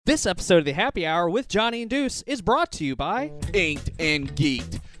This episode of the Happy Hour with Johnny and Deuce is brought to you by Inked and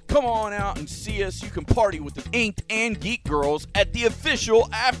Geeked. Come on out and see us. You can party with the Inked and Geek girls at the official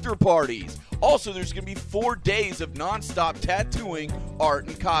after parties. Also, there's going to be 4 days of nonstop tattooing, art,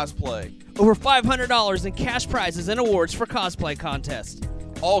 and cosplay. over $500 in cash prizes and awards for cosplay contest.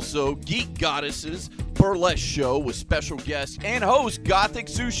 Also, Geek Goddesses burlesque show with special guests and host Gothic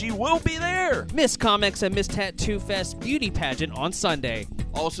Sushi will be there. Miss Comics and Miss Tattoo Fest beauty pageant on Sunday.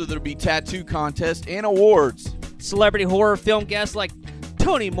 Also, there'll be tattoo contest and awards. Celebrity horror film guests like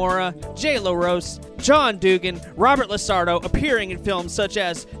Tony Mora, Jay LaRose, John Dugan, Robert Lasardo appearing in films such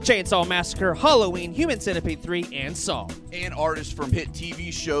as Chainsaw Massacre, Halloween, Human Centipede 3, and Saw. And artists from hit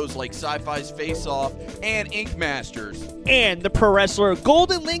TV shows like Sci-Fi's Face Off and Ink Masters. And the pro wrestler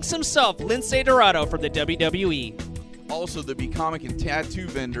Golden Links himself, Lince Dorado from the WWE. Also, there'll be comic and tattoo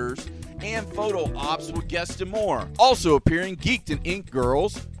vendors and photo ops with guests and more. Also appearing Geeked and Ink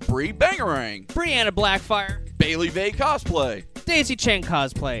girls, Brie Bangarang, Brianna Blackfire, Bailey Vey Cosplay, Daisy Chen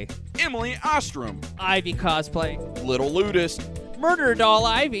Cosplay, Emily Ostrom, Ivy Cosplay, Little Ludist, Murder Doll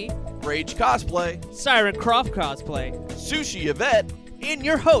Ivy, Rage Cosplay, Siren Croft Cosplay, Sushi Yvette, and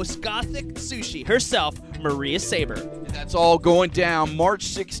your host, Gothic Sushi herself, Maria Saber. and that's all going down March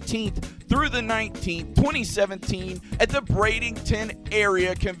 16th through the 19th, 2017 at the Bradenton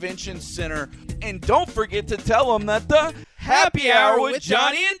Area Convention Center. And don't forget to tell them that the Happy Hour with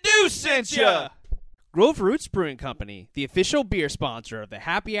Johnny and Deuce sent ya! Grove Roots Brewing Company, the official beer sponsor of the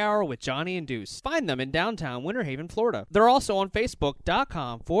Happy Hour with Johnny and Deuce. Find them in downtown Winter Haven, Florida. They're also on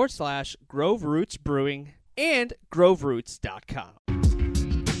Facebook.com/Grove Roots Brewing and GroveRoots.com.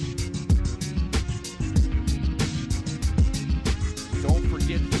 Don't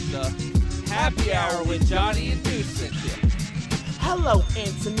forget that the Happy Hour with Johnny and Deuce sent ya. Hello,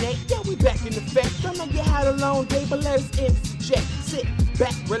 Internet. Yeah, we back in effect. I know you had a long day, but let us interject. Sit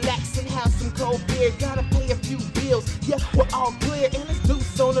back, relax, and have some cold beer. Gotta pay a few bills. Yeah, we're all clear, and it's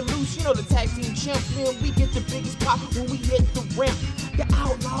Deuce on the loose. You know the tag team champs, man. We get the biggest pop when we hit the ramp. The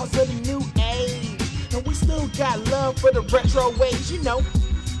outlaws of the new age, and we still got love for the retro ways. You know,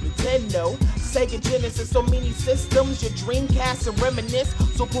 Nintendo, Sega Genesis, so many systems, your Dreamcast and reminisce.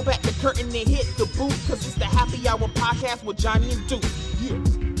 So pull back the curtain and hit the booth, cause it's the Happy Hour podcast with Johnny and Deuce. Yeah.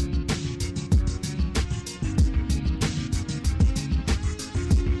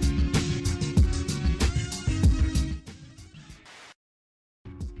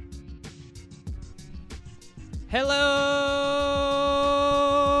 Hello,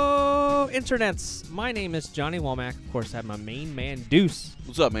 internets. My name is Johnny Womack. Of course, I have my main man, Deuce.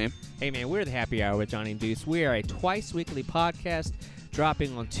 What's up, man? Hey, man, we're the Happy Hour with Johnny and Deuce. We are a twice-weekly podcast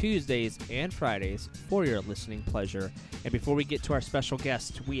dropping on Tuesdays and Fridays for your listening pleasure. And before we get to our special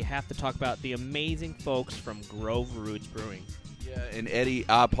guest, we have to talk about the amazing folks from Grove Roots Brewing. Yeah, and Eddie,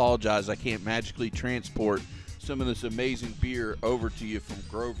 I apologize. I can't magically transport some of this amazing beer over to you from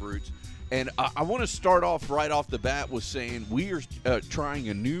Grove Roots. And I want to start off right off the bat with saying we are trying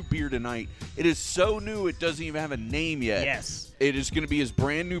a new beer tonight. It is so new it doesn't even have a name yet. Yes. It is going to be his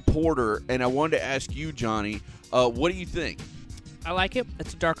brand new porter, and I wanted to ask you, Johnny, what do you think? I like it.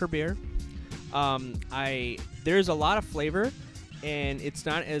 It's a darker beer. There's a lot of flavor, and it's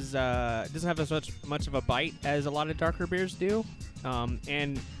not as it doesn't have as much of a bite as a lot of darker beers do,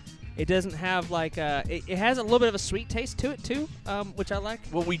 and it doesn't have like it has a little bit of a sweet taste to it too, which I like.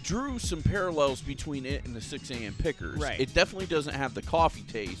 Well, we drew some parallels between it and the 6 a.m. Pickers. Right. It definitely doesn't have the coffee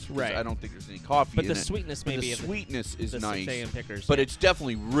taste. Right. I don't think there's any coffee But in the it. sweetness But maybe the of sweetness is the nice. 6 a.m. Pickers, But yeah. it's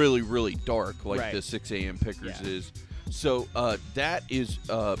definitely really, really dark like Right. the 6 a.m. Pickers Yeah. is. So that is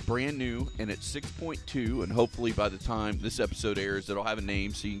brand new, and it's 6.2, and hopefully by the time this episode airs, it'll have a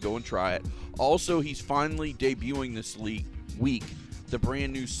name so you can go and try it. Also, he's finally debuting this week the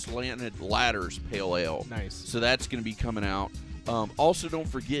brand new Slanted Ladders Pale Ale. Nice. So that's going to be coming out. Also, don't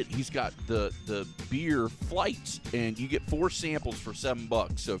forget, he's got the beer Flights, and you get 4 samples for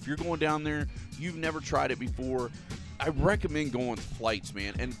 $7. So if you're going down there, you've never tried it before, I recommend going with Flights,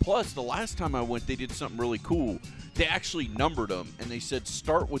 man. And plus, the last time I went, they did something really cool. They actually numbered them, and they said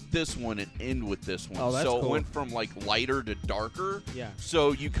start with this one and end with this one. Oh, that's so cool. it went from like lighter to darker. Yeah.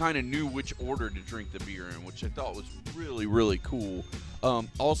 So you kind of knew which order to drink the beer in, which I thought was really, really cool.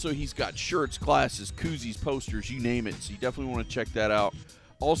 Also, he's got shirts, glasses, koozies, posters, you name it. So you definitely want to check that out.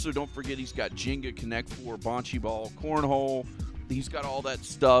 Also, don't forget he's got Jenga, Connect 4, Bocce Ball, Cornhole. He's got all that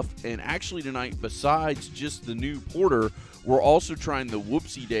stuff. And actually tonight, besides just the new porter, we're also trying the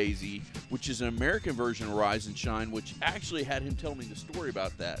Whoopsie Daisy, which is an American version of Rise and Shine, which actually had him tell me the story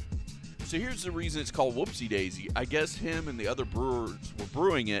about that. So here's the reason it's called Whoopsie Daisy. I guess him and the other brewers were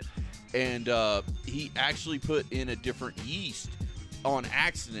brewing it, and he actually put in a different yeast on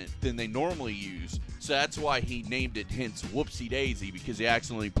accident than they normally use. So that's why he named it, hence Whoopsie Daisy, because he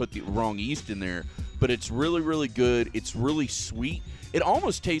accidentally put the wrong yeast in there. But it's really, really good. It's really sweet. It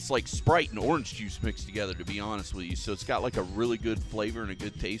almost tastes like Sprite and orange juice mixed together, to be honest with you. So it's got like a really good flavor and a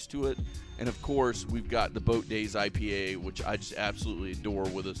good taste to it. And, of course, we've got the Boat Days IPA, which I just absolutely adore,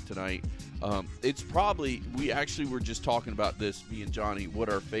 with us tonight. It's probably – we actually were just talking about this, me and Johnny, what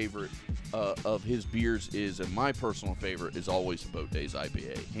our favorite of his beers is. And my personal favorite is always the Boat Days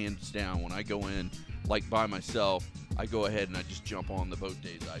IPA, hands down. When I go in, like, by myself, I go ahead and I just jump on the Boat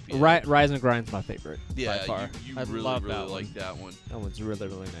Days IPA. Rise and Grind's my favorite. Yeah, by far. you I really, love really that like one. that one. That one's really,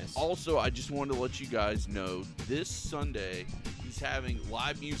 really nice. Also, I just wanted to let you guys know this Sunday he's having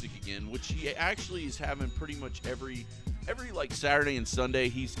live music again, which he actually is having pretty much every like Saturday and Sunday.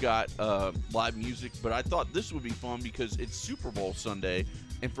 He's got live music, but I thought this would be fun because it's Super Bowl Sunday,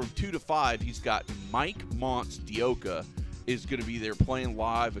 and from 2 to 5 he's got Mike Montz Dioka is going to be there playing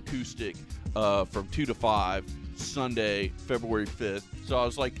live acoustic from 2 to 5 Sunday, February 5th. So I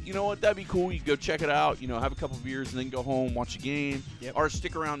was like, you know what, that'd be cool. You go check it out, have a couple beers and then go home, watch a game, or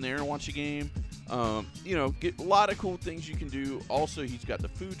stick around there and watch a game. Get a lot of cool things you can do. Also, he's got the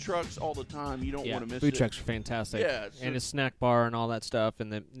food trucks all the time. You don't want to miss it. Food trucks are fantastic. Yeah, and his snack bar and all that stuff.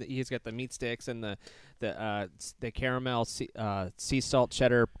 And he's got the meat sticks and the caramel sea salt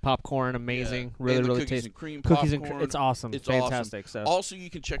cheddar popcorn. Amazing, yeah. really, and really cookies tasty. and cream Cookies popcorn. and it's awesome. It's fantastic. Awesome. So also,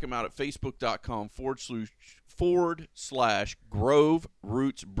 you can check him out at facebook.com/Grove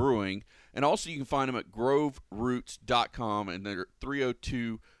Roots Brewing, and also you can find him at groveroots.com, and they're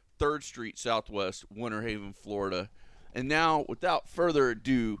 302 3rd Street Southwest, Winter Haven, Florida. And now, without further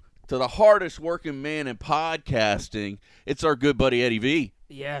ado, to the hardest working man in podcasting, it's our good buddy Eddie V.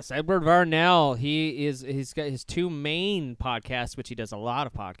 yes, Edward Varnell. He's got his two main podcasts, which he does a lot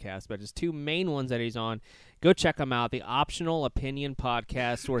of podcasts, but his two main ones that he's on. Go check him out. The Optional Opinion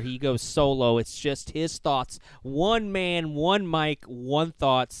Podcast, where he goes solo. It's just his thoughts. One man, one mic, one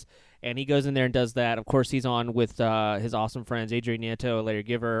thoughts. And he goes in there and does that. Of course, he's on with his awesome friends, Adrian Nieto and Larry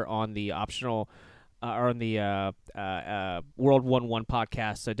Giver, on the Optional or on the World 1-1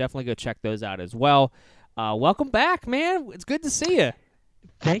 podcast. So definitely go check those out as well. Welcome back, man. It's good to see you.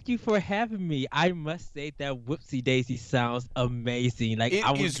 Thank you for having me. I must say that Whoopsie Daisy sounds amazing. Like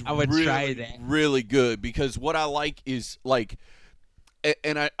I would really, try that. Really good, because what I like is like,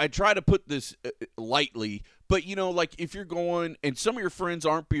 and I try to put this lightly, but like if you're going and some of your friends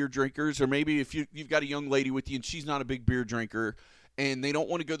aren't beer drinkers, or maybe if you've got a young lady with you and she's not a big beer drinker, and they don't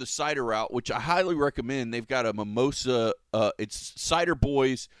want to go the cider route, which I highly recommend. They've got a mimosa. It's Cider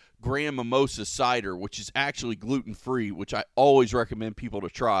Boys Graham Mimosa Cider, which is actually gluten-free, which I always recommend people to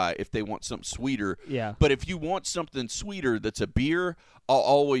try if they want something sweeter. Yeah. But if you want something sweeter that's a beer, I'll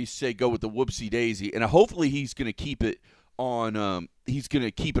always say go with the Whoopsie Daisy. And hopefully he's going to keep it on he's going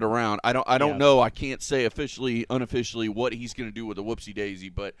to keep it around. I don't know. I can't say officially, unofficially what he's going to do with the Whoopsie Daisy,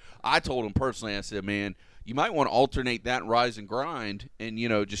 but I told him personally, I said, man, you might want to alternate that and Rise and Grind, and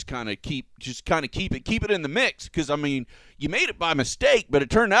just kind of keep it in the mix, because I mean, you made it by mistake, but it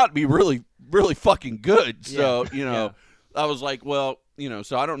turned out to be really, really fucking good. So Yeah. I was like, well,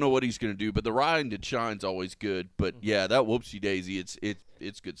 so I don't know what he's going to do, but the Ride and Shine's always good. But yeah, that Whoopsie Daisy,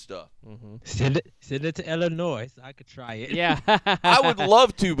 it's good stuff. Mm-hmm. Send it to Illinois so I could try it. Yeah. I would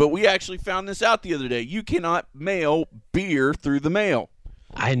love to, but we actually found this out the other day. You cannot mail beer through the mail.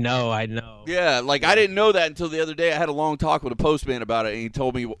 I know. Yeah, like I didn't know that until the other day. I had a long talk with a postman about it, and he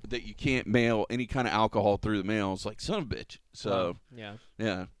told me that you can't mail any kind of alcohol through the mail. I was like, son of a bitch. So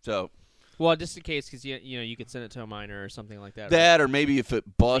yeah. So Well, just in case, because you could send it to a minor or something like that. that, or maybe if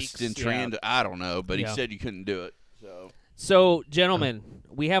it busts Leaks, in transit, I don't know. But he Yeah. said you couldn't do it. So, gentlemen,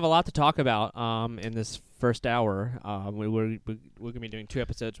 we have a lot to talk about in this first hour. We're going to be doing 2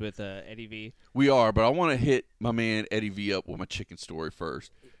 episodes with Eddie V. We are, but I want to hit my man Eddie V up with my chicken story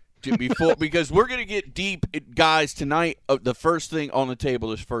first. Because we're going to get deep, guys, tonight. The first thing on the table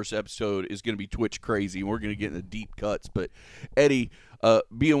this first episode is going to be Twitch crazy, and we're going to get into deep cuts. But Eddie,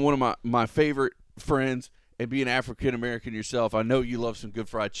 being one of my favorite friends and being African-American yourself, I know you love some good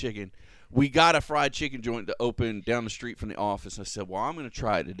fried chicken. We got a fried chicken joint to open down the street from the office. I said, well, I'm going to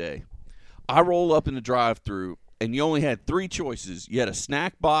try it today. I roll up in the drive-thru, and you only had 3 choices. You had a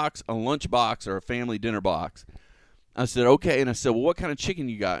snack box, a lunch box, or a family dinner box. I said, okay. And I said, well, what kind of chicken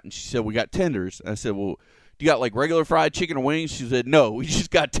you got? And she said, we got tenders. I said, well, do you got like regular fried chicken or wings? She said, no, we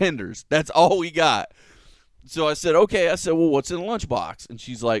just got tenders. That's all we got. So I said, okay. I said, well, what's in the lunch box? And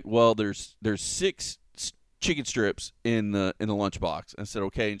she's like, well, there's 6 chicken strips in the lunch box. I said,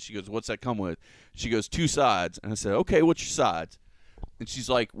 okay. And she goes, what's that come with? She goes, 2 sides. And I said, okay, what's your sides? And she's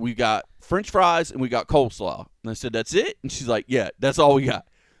like, we got French fries and we got coleslaw. And I said, that's it? And she's like, yeah, that's all we got.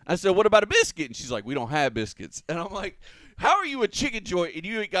 I said, what about a biscuit? And she's like, we don't have biscuits. And I'm like, how are you a chicken joint and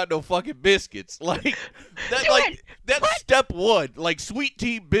you ain't got no fucking biscuits? Like, that's step one. Like, sweet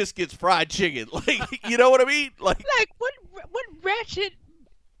tea, biscuits, fried chicken. Like, you know what I mean? Like what ratchet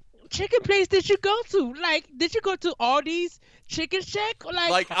chicken place did you go to? Like, did you go to Aldi's Chicken Shack?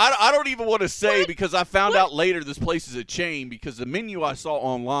 Like I don't even want to say because I found out later this place is a chain because the menu I saw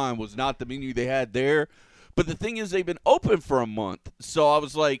online was not the menu they had there. But the thing is, they've been open for a month. So I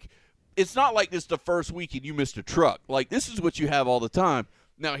was like, it's not like this the first week and you missed a truck. Like, this is what you have all the time.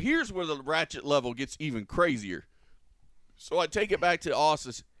 Now, here's where the ratchet level gets even crazier. So I take it back to the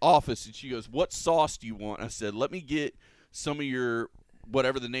office, and she goes, what sauce do you want? I said, let me get some of your,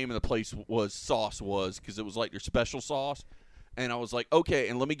 whatever the name of the place sauce was, because it was like their special sauce. And I was like, okay,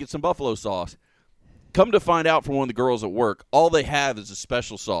 and let me get some buffalo sauce. Come to find out from one of the girls at work, all they have is a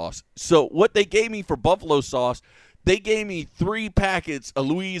special sauce. So what they gave me for buffalo sauce, they gave me 3 packets of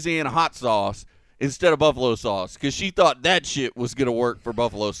Louisiana hot sauce instead of buffalo sauce because she thought that shit was going to work for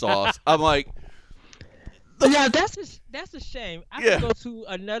buffalo sauce. I'm like... Yeah, that's a shame. I could go to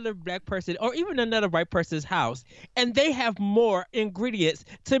another black person or even another white person's house, and they have more ingredients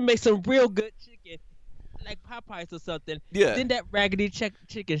to make some real good chicken, like Popeyes or something, than that raggedy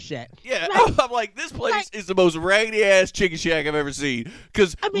chicken shack. Yeah, I'm like, this place is the most raggedy-ass chicken shack I've ever seen.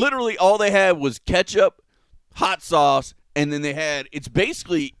 Because literally all they had was ketchup, hot sauce, and then they had, it's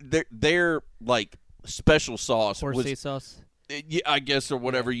basically their like, special sauce. Horsey sauce? Yeah, I guess, or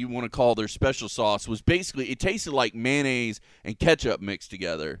whatever you want to call their special sauce, was basically, it tasted like mayonnaise and ketchup mixed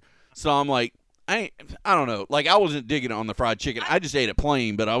together. So I'm like, I don't know. Like, I wasn't digging it on the fried chicken. I just ate it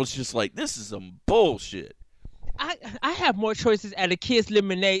plain, but I was just like, this is some bullshit. I have more choices at a kid's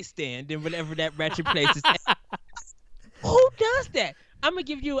lemonade stand than whatever that ratchet place is at. Who does that? I'm going to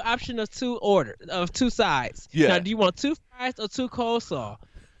give you an option of 2 sides. Yeah. Now, do you want 2 fries or 2 coleslaw?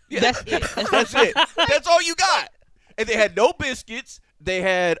 Yeah. That's it. That's it. That's all you got. And they had no biscuits. They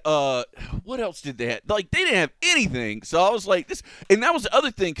had, what else did they have? Like, they didn't have anything. So I was like, this. And that was the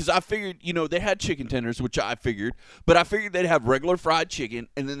other thing, because I figured, they had chicken tenders, which I figured. But I figured they'd have regular fried chicken,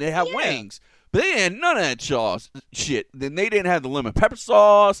 and then they'd have wings. But they had none of that shit. Then they didn't have the lemon pepper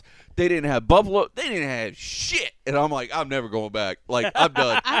sauce. They didn't have buffalo. They didn't have shit. And I'm like, I'm never going back. Like, I'm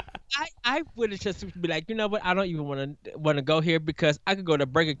done. I would have just be like, you know what? I don't even want to go here because I could go to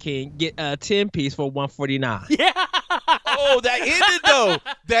Burger King, get a 10-piece for $149. Yeah. Oh,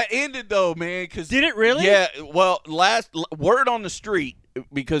 that ended though, man. Did it really? Yeah. Well, last word on the street,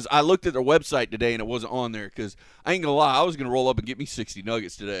 because I looked at their website today and it wasn't on there. Because I ain't gonna lie, I was gonna roll up and get me 60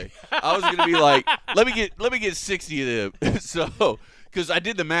 nuggets today. I was gonna be like, let me get 60 of them. So, because I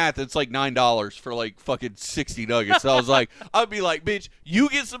did the math, it's like $9 for like fucking 60 nuggets. So I was like, I'd be like, bitch, you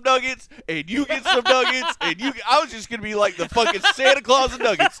get some nuggets and you get some nuggets and I was just gonna be like the fucking Santa Claus of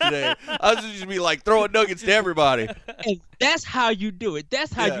nuggets today. I was just gonna be like throwing nuggets to everybody. And that's how you do it.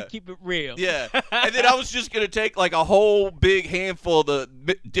 That's how you keep it real. Yeah. And then I was just going to take like a whole big handful of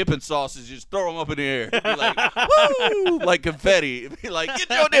the dipping sauces, just throw them up in the air. Be like, woo! Like confetti. Be like, get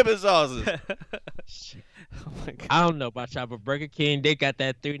your dipping sauces. Oh my God. I don't know about y'all, but Burger King, they got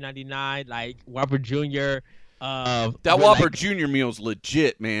that $3.99, like Whopper Jr. That Whopper Jr. meal's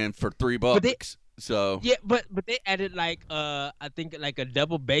legit, man, for $3. Yeah, but they added like I think like a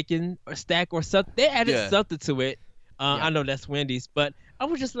double bacon or stack or something. They added something to it. I know that's Wendy's, but I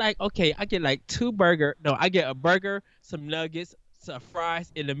was just like, okay, I get like I get a burger, some nuggets, some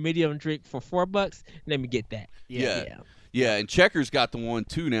fries, and a medium drink for $4. Let me get that. Yeah, and Checkers got the one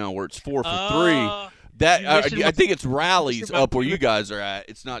too now where it's 4 for $3. That I think it's Rally's up where you guys are at.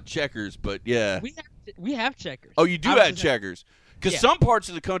 It's not Checkers, but yeah. We have Checkers. Oh, you do have Checkers. Because some parts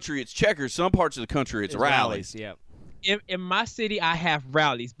of the country it's Checkers, some parts of the country it's Rally's. Yeah. In my city, I have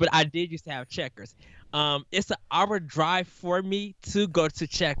Rally's, but I did used to have Checkers. It's an hour drive for me to go to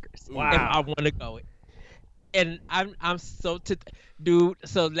Checkers if I want to go. And I'm so dude.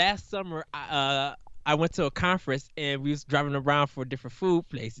 So last summer, I went to a conference and we was driving around for different food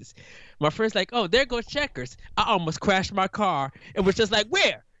places. My friend's like, "Oh, there goes Checkers." I almost crashed my car and was just like,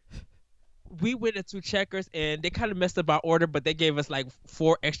 "Where?" We went into Checkers and they kind of messed up our order, but they gave us like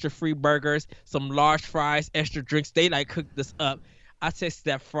 4 extra free burgers, some large fries, extra drinks. They like cooked this up. I tasted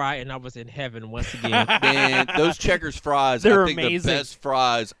that fry and I was in heaven once again. Man, those Checkers fries, they're I think amazing. The best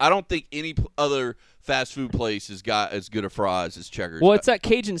fries. I don't think any other fast food place has got as good of fries as Checkers. Well, it's that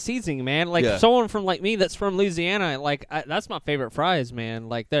Cajun seasoning, man. Like someone from like me that's from Louisiana, like that's my favorite fries, man.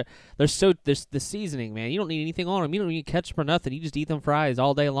 Like they're so the seasoning, man. You don't need anything on them. You don't need ketchup or nothing. You just eat them fries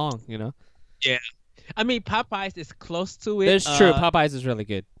all day long, you know. Yeah. I mean, Popeyes is close to it. That's true. Popeyes is really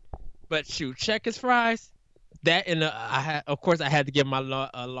good. But shoot, Checkers fries. That and of course, I had to get my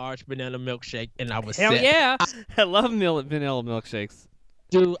a large banana milkshake, and I was Hell set. yeah! I love vanilla milkshakes.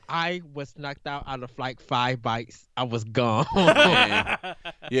 Dude, I was knocked out of like 5 bites. I was gone. Yeah,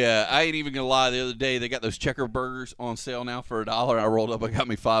 I ain't even gonna lie. The other day, they got those checker burgers on sale now for $1. I rolled up, I got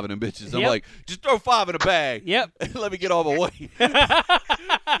me 5 of them bitches. I'm Yep. like, just throw 5 in a bag. Yep. Let me get all my way.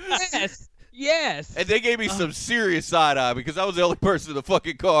 Yes. And they gave me some serious side eye because I was the only person in the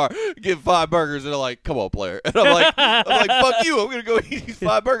fucking car getting 5 burgers, and they're like, "Come on, player." And I'm like, "Fuck you! I'm gonna go eat these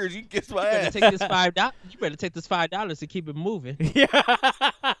 5 burgers. You can kiss my ass." Take this $5. You better take this $5 to keep it moving. Yeah.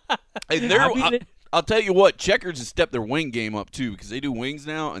 And I'll tell you what, Checkers has stepped their wing game up too because they do wings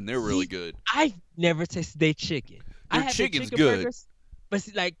now, and they're really good. I've never tasted their chicken. I Their had the chicken's chicken good. burgers, but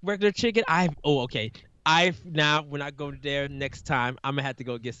see, like regular chicken, okay. Now when I go there next time, I'm gonna have to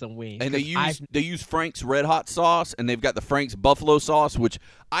go get some wings. And they use Frank's Red Hot sauce, and they've got the Frank's Buffalo sauce, which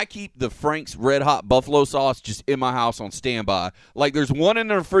I keep the Frank's Red Hot Buffalo sauce just in my house on standby. Like there's one in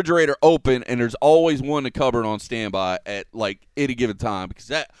the refrigerator open, and there's always one in the cupboard on standby at like any given time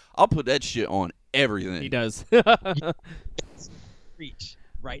because I'll put that shit on everything. He does. Reach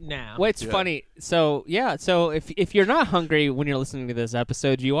right now. Well, it's funny. So if you're not hungry when you're listening to this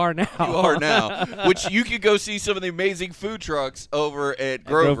episode, you are now. You are now. Which you could go see some of the amazing food trucks over at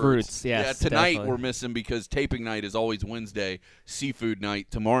Grove Grover's. Roots, yes, Yeah, tonight definitely. we're missing because taping night is always Wednesday, seafood night.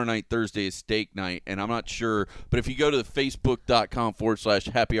 Tomorrow night, Thursday is steak night. And I'm not sure, but if you go to the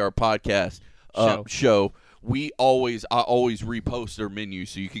facebook.com/Happy Hour Podcast show, I always repost their menu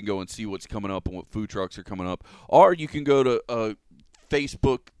so you can go and see what's coming up and what food trucks are coming up. Or you can go to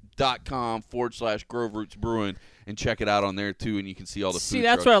facebook.com/Grove Roots Brewing and check it out on there too, and you can see all the food See,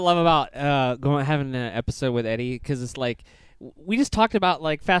 that's trucks. what I love about having an episode with Eddie, because it's like we just talked about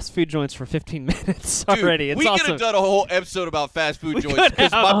like fast food joints for 15 minutes already. Dude, It's we could awesome. have done a whole episode about fast food We joints could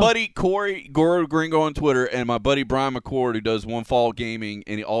because my have. buddy Corey Goro Gringo on Twitter and my buddy Brian McCord, who does One Fall Gaming,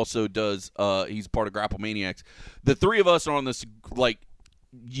 and he also does he's part of Grapple Maniacs. The three of us are on this like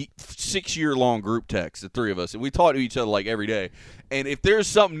 6-year-long group text, the three of us, and we talk to each other like every day. And if there's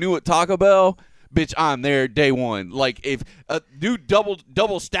something new at Taco Bell, bitch, I'm there day one. Like if new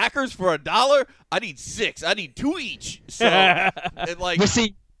double stackers for $1, I need 6. I need 2 each. So and like, But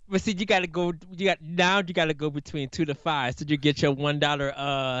see, you gotta go. You gotta go between 2 to 5, so you get your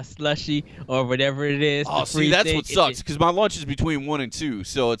 $1 slushy or whatever it is. oh, the see, free that's thing. what sucks because my lunch is between 1 and 2,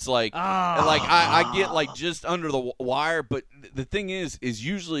 so it's like, like I get like just under the wire. But the thing is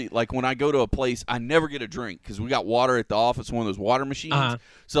usually like when I go to a place, I never get a drink because we got water at the office, one of those water machines.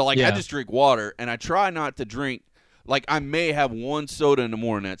 So like I just drink water, and I try not to drink. Like I may have 1 soda in the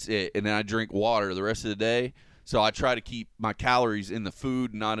morning, that's it, and then I drink water the rest of the day. So I try to keep my calories in the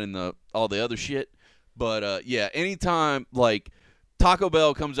food, not in all the other shit. But yeah, anytime like Taco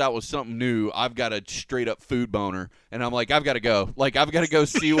Bell comes out with something new, I've got a straight up food boner, and I'm like, I've got to go. Like I've got to go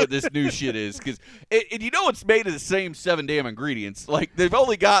see what this new shit is, because and you know it's made of the same 7 damn ingredients. Like they've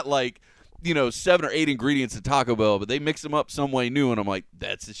only got like 7 or 8 ingredients at Taco Bell, but they mix them up some way new, and I'm like,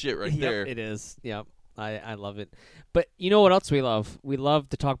 that's the shit right there. It is. Yep. I love it. But you know what else we love? We love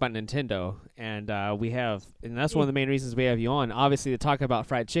to talk about Nintendo, and and that's one of the main reasons we have you on. Obviously to talk about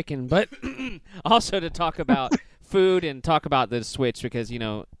fried chicken, but also to talk about food and talk about the Switch, because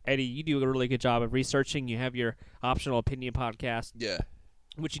Eddie, you do a really good job of researching. You have your Optional Opinion podcast. Yeah.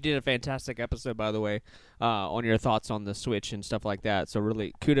 Which you did a fantastic episode, by the way, on your thoughts on the Switch and stuff like that. So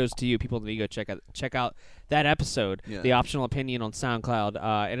really, kudos to you. People need to go check out that episode, The Optional Opinion, on SoundCloud,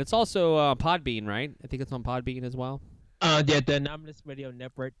 and it's also Podbean, right? I think it's on Podbean as well. Yeah, the Anonymous Radio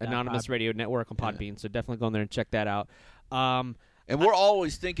Network. Anonymous Radio Network on Podbean. So definitely go in there and check that out. And we're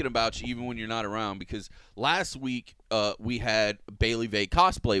always thinking about you even when you're not around, because last week we had Bailey Vay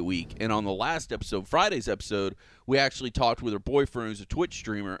Cosplay Week, and on the last episode, Friday's episode, we actually talked with her boyfriend who's a Twitch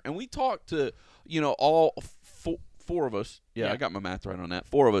streamer, and we talked to, all four of us. Yeah, I got my math right on that.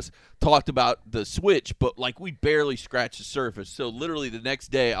 4 of us talked about the Switch, but like we barely scratched the surface. So literally the next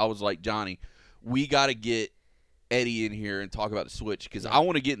day I was like, Johnny, we got to get Eddie in here and talk about the Switch, because I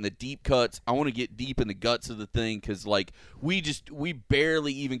want to get in the deep cuts. I want to get deep in the guts of the thing, because like we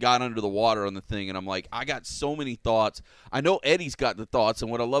barely even got under the water on the thing, and I'm like, I got so many thoughts. I know Eddie's got the thoughts,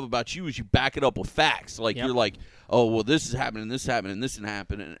 and what I love about you is you back it up with facts. Like you're like, oh well, this is happening, this happening, this is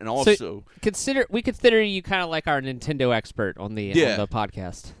happening, and also so we consider you kind of like our Nintendo expert on the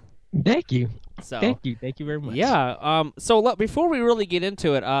podcast. Thank you. So thank you very much. Yeah. So before we really get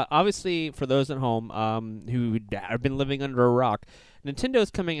into it, obviously for those at home who have been living under a rock, Nintendo's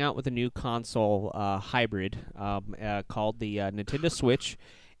coming out with a new console hybrid called the Nintendo Switch,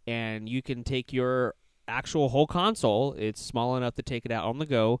 and you can take your actual whole console. It's small enough to take it out on the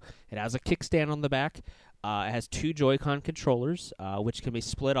go. It has a kickstand on the back. It has 2 Joy-Con controllers, which can be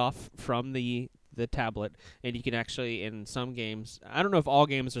split off from the tablet, and you can actually, in some games, I don't know if all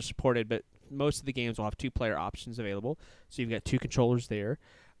games are supported, but most of the games will have 2-player options available. So you've got 2 controllers there.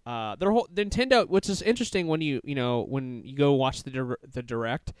 Their whole Nintendo, which is interesting when you go watch the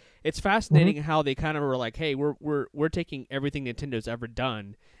direct, it's fascinating how they kind of were like, hey, we're taking everything Nintendo's ever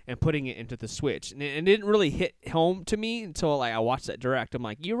done and putting it into the Switch, and it didn't really hit home to me until like I watched that direct. I'm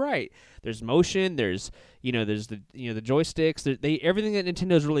like, you're right. There's motion. There's the joysticks. Everything that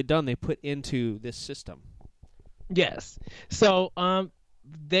Nintendo's really done, they put into this system. Yes. So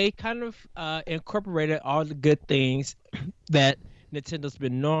they kind of incorporated all the good things that Nintendo's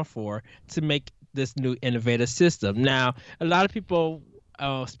been known for to make this new innovative system. Now, a lot of people,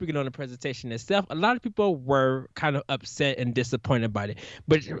 speaking on the presentation itself, a lot of people were kind of upset and disappointed by it.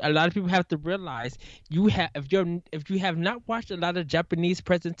 But a lot of people have to realize if you have not watched a lot of Japanese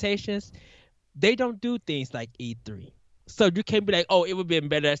presentations, they don't do things like E3. So you can't be like, oh, it would be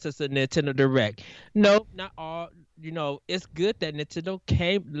better as just a Nintendo Direct. No, not all. It's good that Nintendo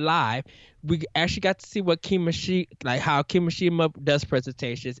came live. We actually got to see what how Kimishima does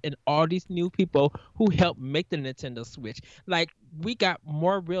presentations, and all these new people who helped make the Nintendo Switch. Like, we got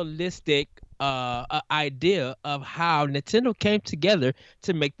more realistic idea of how Nintendo came together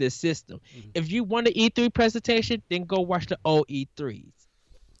to make this system. Mm-hmm. If you want an E3 presentation, then go watch the old E3s.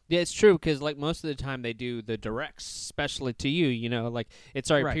 Yeah, it's true, because like most of the time they do the directs, especially to you, like it's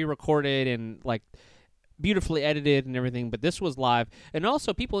already pre-recorded and like beautifully edited and everything, but this was live. And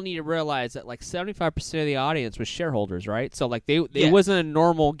also people need to realize that like 75% of the audience was shareholders, right? So like they wasn't a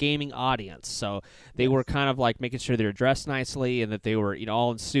normal gaming audience, so they were kind of like making sure they were dressed nicely and that they were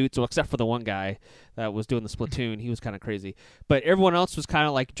all in suits, well, except for the one guy that was doing the Splatoon. He was kind of crazy, but everyone else was kind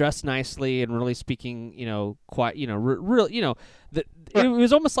of like dressed nicely and really speaking quite real. It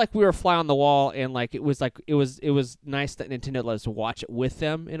was almost like we were a fly on the wall, and like it was nice that Nintendo let us watch it with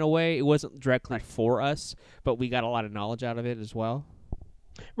them in a way. It wasn't directly for us, but we got a lot of knowledge out of it as well.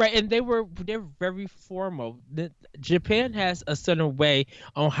 Right, and they're very formal. Japan has a certain way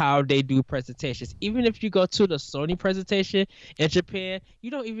on how they do presentations. Even if you go to the Sony presentation in Japan,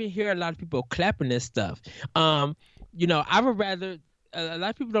 you don't even hear a lot of people clapping and stuff. I would rather. A lot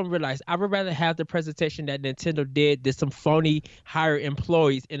of people don't realize I would rather have the presentation that Nintendo did some phony hired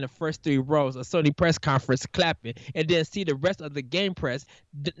employees in the first 3 rows of Sony press conference clapping, and then see the rest of the game press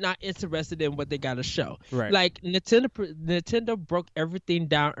not interested in what they got to show. Right. Like Nintendo broke everything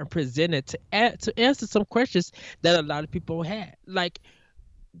down and presented to answer some questions that a lot of people had. Like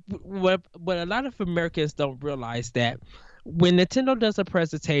what a lot of Americans don't realize that when Nintendo does a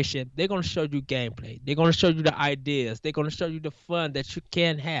presentation, they're going to show you gameplay. They're going to show you the ideas. They're going to show you the fun that you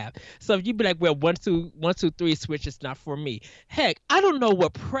can have. So if you be like, well, 1, 2, 3 Switch is not for me. Heck, I don't know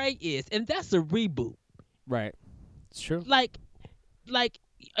what Prey is, and that's a reboot. Right. It's true. Like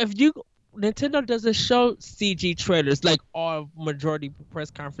if Nintendo doesn't show CG trailers like all majority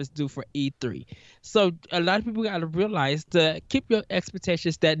press conference do for E3. So a lot of people got to realize to keep your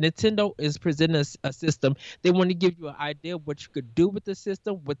expectations that Nintendo is presenting a system. They want to give you an idea of what you could do with the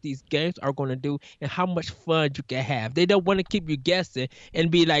system, what these games are going to do, and how much fun you can have. They don't want to keep you guessing and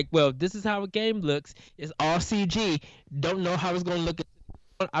be like, well, this is how a game looks. It's all CG. Don't know how it's going to look.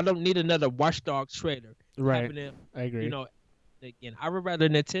 I don't need another Watch Dogs trailer. Right. I agree. Again, I would rather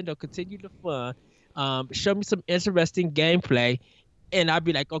Nintendo continue the fun, show me some interesting gameplay, and I'd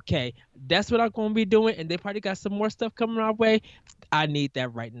be like, okay, that's what I'm going to be doing, and they probably got some more stuff coming our way. I need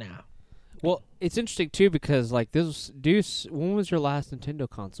that right now. Well, it's interesting, too, because, like, Deuce, when was your last Nintendo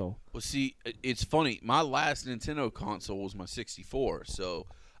console? Well, see, it's funny. My last Nintendo console was my 64, so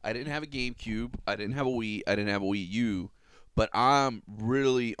I didn't have a GameCube, I didn't have a Wii, I didn't have a Wii U, but I'm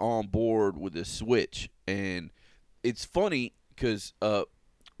really on board with this Switch, and it's funny because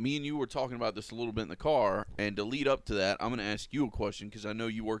me and you were talking about this a little bit in the car, and to lead up to that, I'm going to ask you a question because I know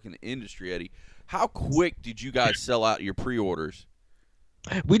you work in the industry, Eddie. How quick did you guys sell out your pre-orders?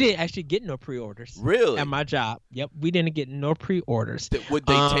 We didn't actually get no pre-orders. Really? At my job. Yep, we didn't get no pre-orders. Would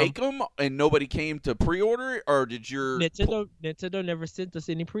they take them and nobody came to pre-order, or did your Nintendo never sent us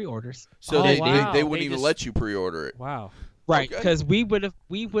any pre-orders? So they wouldn't even let you pre-order it. Wow. Right, because we would have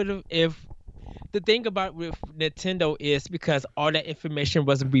if the thing about with Nintendo is because all that information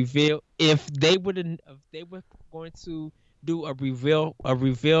wasn't revealed. If they were going to do a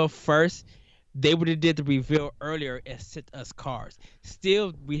reveal first, they would have did the reveal earlier and sent us cards.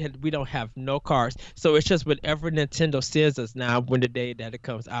 Still, we don't have no cards, so it's just whatever Nintendo sends us now when the day that it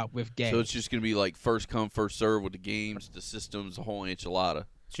comes out with games. So it's just gonna be like first come first serve with the games, the systems, the whole enchilada.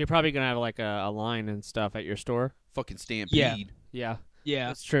 So you're probably gonna have like a line and stuff at your store. Fucking Stampede. Yeah, Yeah,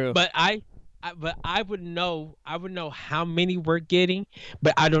 that's true. but I would know how many we're getting,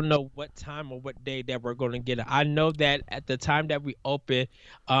 but I don't know what time or what day that we're going to get it. I know that at the time that we open,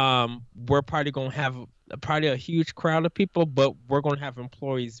 we're probably going to have a huge crowd of people, but we're going to have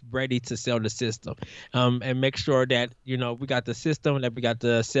employees ready to sell the system, and make sure that we got the system, that we got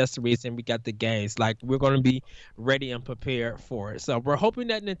the accessories, and we got the games. Like, we're going to be ready and prepared for it. So we're hoping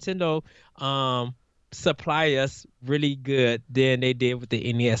that Nintendo supply us really good than they did with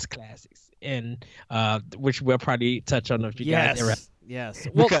the NES Classics, and which we'll probably touch on if you guys ever. Yes.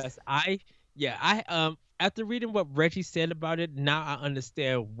 Because I after reading what Reggie said about it, now I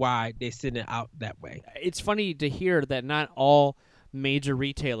understand why they send it out that way. It's funny to hear that not all major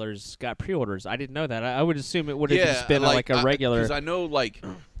retailers got pre-orders. I didn't know that. I would assume it would have just been like a regular. Because I know like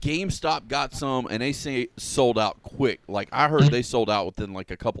GameStop got some, and they say sold out quick. Like I heard they sold out within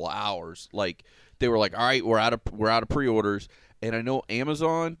like a couple of hours. Like they were like, all right, we're out of pre-orders. And I know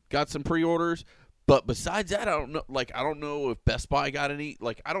Amazon got some pre-orders, but besides that, I don't know. Like, I don't know if Best Buy got any.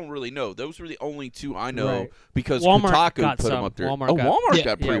 Like, I don't really know. Those were the only two I know because Walmart Kotaku got put them some. up there. Walmart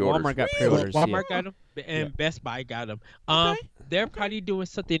got pre-orders. Walmart got pre-orders. Walmart got them, and Best Buy got them. They're probably doing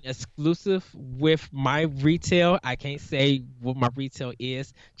something exclusive with my retail. I can't say what my retail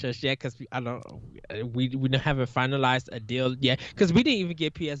is just yet because we haven't finalized a deal yet because we didn't even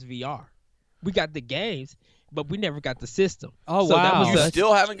get PSVR. We got the games, but we never got the system. Oh, so wow. You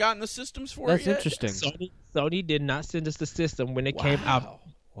still haven't gotten the systems for That's it yet? interesting. Sony did not send us the system when it came out.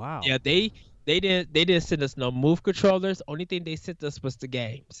 Wow. Yeah, they didn't send us no Move controllers. Only thing they sent us was the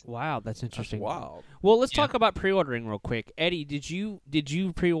games. Wow, that's interesting. Wow. Well, let's talk about pre-ordering real quick. Eddie, did you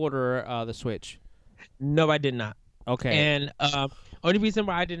pre-order the Switch? No, I did not. Okay. And only reason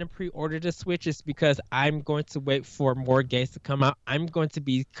why I didn't pre-order the Switch is because I'm going to wait for more games to come out. I'm going to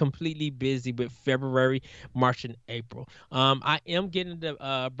be completely busy with February, March, and April. I am getting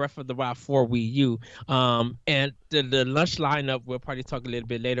the Breath of the Wild 4 Wii U. And the launch lineup, we'll probably talk a little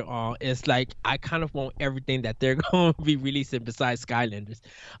bit later on, is like I kind of want everything that they're going to be releasing besides Skylanders.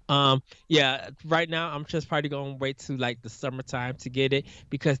 Right now I'm just probably going to wait to like the summertime to get it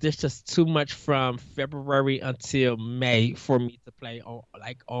because there's just too much from February until May for me to play on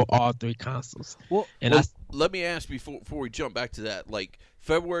all three consoles. Let me ask before we jump back to that. Like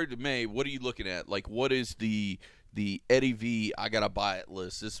February to May, what are you looking at? Like, what is the Eddie V I gotta buy it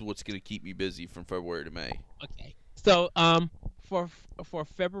list? This is what's gonna keep me busy from February to May. Okay, so for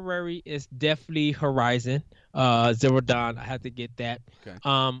February it's definitely Horizon Zero Dawn. I have to get that.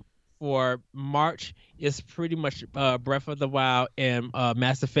 Okay. For March, it's pretty much Breath of the Wild and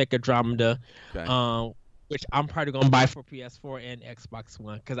Mass Effect Andromeda. Okay. Which I'm probably gonna buy for PS4 and Xbox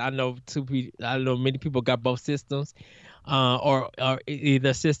One because I know many people got both systems, or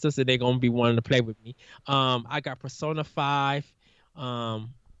either systems, and they're gonna be wanting to play with me. I got Persona 5. No,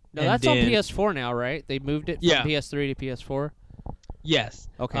 that's on PS4 now, right? They moved it from PS3 to PS4. Yes.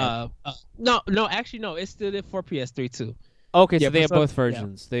 Okay. No, actually no, it's still there for PS3 too. Okay, so they have both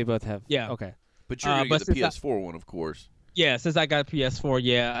versions. Yeah. They both have. Yeah. Okay. But you're gonna get the PS4 one, of course. Yeah, since I got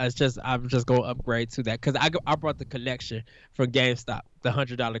PS4, I'm just gonna upgrade to that because I brought the collection from GameStop, the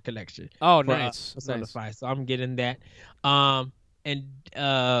 $100 collection. Oh, for, nice. Nice. So I'm getting that. And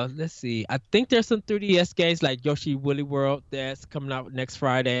let's see. I think there's some 3DS games like Yoshi Woolly World that's coming out next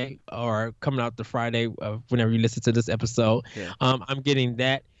Friday or coming out the Friday whenever you listen to this episode. Yeah. I'm getting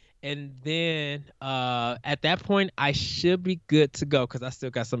that. And then at that point, I should be good to go because I still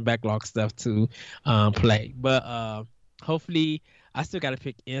got some backlog stuff to play. But hopefully, I still got to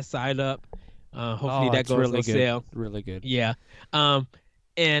pick Inside Up. Hopefully that goes really on good. sale. Really good. Yeah.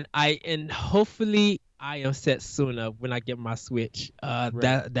 And hopefully I am set sooner when I get my Switch. Right.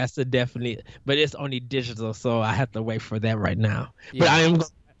 That's a definite, but it's only digital, so I have to wait for that right now. Yeah. But I am going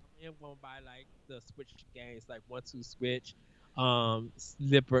to buy like the Switch games, like 1-2 Switch,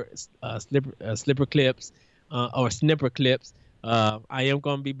 Slipper Clips, or Snipper Clips. I am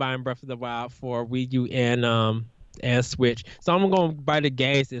going to be buying Breath of the Wild for Wii U and Switch. So I'm going to buy the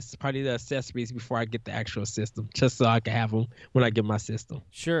games. It's probably the accessories before I get the actual system, just so I can have them when I get my system.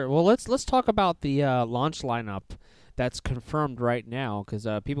 Sure. Well, let's talk about the launch lineup that's confirmed right now because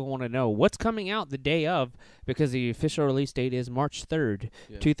people want to know what's coming out the day of because the official release date is March 3rd,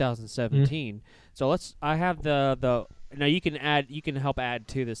 2017. Mm-hmm. So I have the now you can help add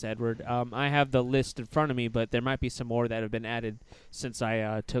to this, Edward. I have the list in front of me, but there might be some more that have been added since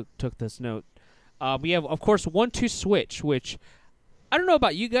I took this note. We have, of course, 1-2 Switch, which I don't know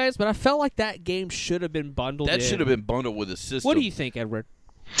about you guys, but I felt like that game should have been bundled in. That should have been bundled with a system. What do you think, Edward?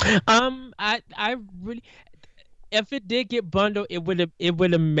 I really if it did get bundled, it would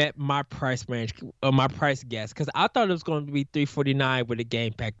have met my price range, my price guess, because I thought it was going to be $349 with a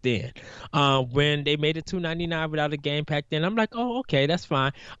game pack then. When they made it $299 without a game pack then, I'm like, oh, okay, that's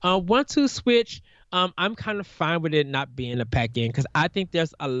fine. 1-2 Switch, I'm kind of fine with it not being a pack in, because I think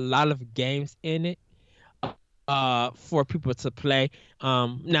there's a lot of games in it for people to play.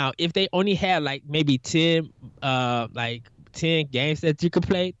 Now, if they only had like maybe 10 games that you could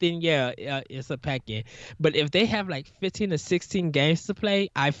play, then yeah, it's a pack in. But if they have like 15 to 16 games to play,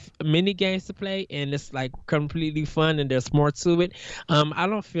 mini games to play, and it's like completely fun and there's more to it, I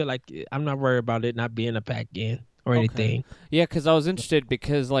don't feel like I'm not worried about it not being a pack in or anything. Yeah, because I was interested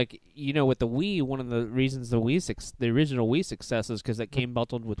because, like, you know, with the Wii, one of the reasons the original Wii success is because it came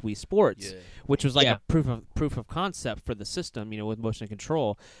bundled with Wii Sports, which was like a proof of concept for the system, you know, with motion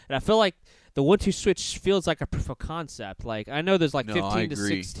control. And I feel like the 1-2 Switch feels like a proof of concept. Like, I know there's like 15 to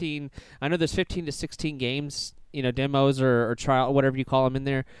 16. I know there's 15 to 16 games, you know, demos or trial, whatever you call them in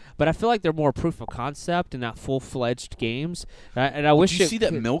there. But I feel like they're more proof of concept and not full-fledged games. And I wish you see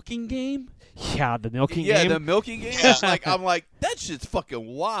that milking game? Yeah, the milking game. Yeah, the milking game. I'm like, that shit's fucking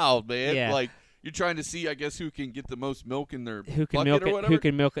wild, man. Yeah. Like, you're trying to see, I guess, who can get the most milk in their who can bucket milk or it, whatever. Who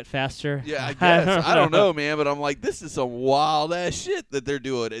can milk it faster. Yeah, I guess. I don't know, man, but I'm like, this is some wild ass shit that they're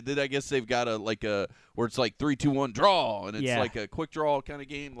doing. And then I guess they've got where it's like 3, 2, 1 draw, and it's like a quick draw kind of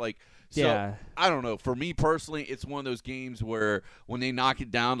game. Like, so I don't know. For me personally, it's one of those games where when they knock it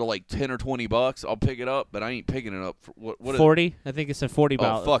down to like $10 or $20, I'll pick it up, but I ain't picking it up for what 40. I think it's a $40.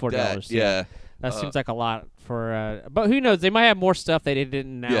 Oh, fuck $40. that. Yeah. That seems like a lot for, but who knows? They might have more stuff they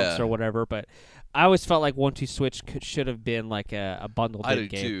didn't announce or whatever. But I always felt like 1-2 Switch should have been like a bundled game. I do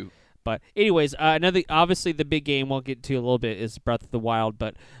too. But anyways, obviously the big game we'll get to a little bit is Breath of the Wild.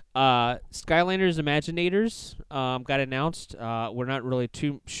 But Skylanders Imaginators got announced. We're not really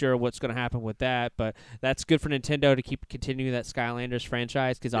too sure what's going to happen with that, but that's good for Nintendo to keep continuing that Skylanders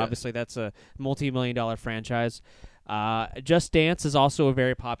franchise because obviously that's a multi-million-dollar franchise. Just Dance is also a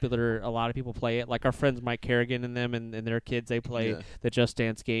very popular. A lot of people play it. Like our friends Mike Kerrigan and them and their kids, they play the Just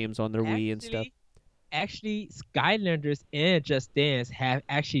Dance games on their Wii and stuff. Actually, Skylanders and Just Dance have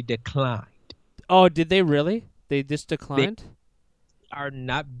actually declined. Oh, did they really? They just declined? They are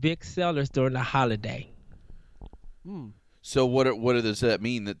not big sellers during the holiday. So what does that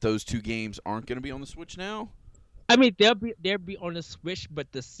mean? That those two games aren't going to be on the Switch now? I mean, they'll be on the Switch,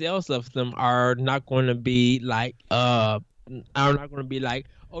 but the sales of them are not going to be like are not going to be like,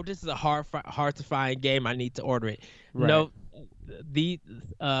 oh, this is a hard to find game. I need to order it. Right. No, the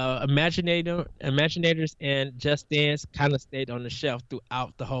Imaginators and Just Dance kind of stayed on the shelf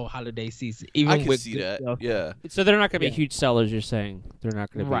throughout the whole holiday season. Even I can with see that. Stuff. Yeah. So they're not going to be huge sellers. You're saying they're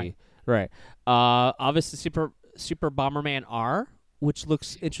not going to be right. Obviously, Super Bomberman R, which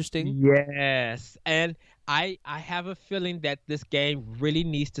looks interesting. Yes, and I have a feeling that this game really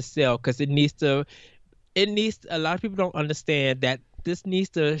needs to sell because it needs a lot of people don't understand that this needs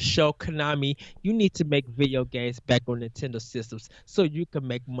to show Konami you need to make video games back on Nintendo systems so you can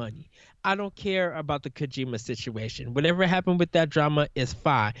make money. I don't care about the Kojima situation. Whatever happened with that drama is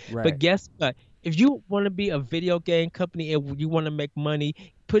fine. Right. But guess what? If you want to be a video game company and you want to make money,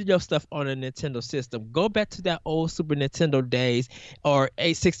 put your stuff on a Nintendo system. Go back to that old Super Nintendo days or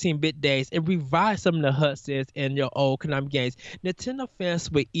 16-bit days and revive some of the Hudsons and your old Konami games. Nintendo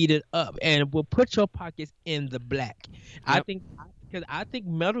fans will eat it up and will put your pockets in the black. Yep. I think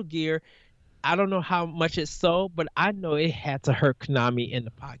Metal Gear, I don't know how much it sold, but I know it had to hurt Konami in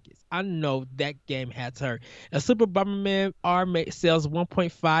the pockets. I know that game had to hurt. A Super Bomberman R sells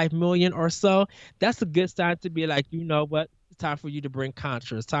 1.5 million or so. That's a good sign to be like, you know what? It's time for you to bring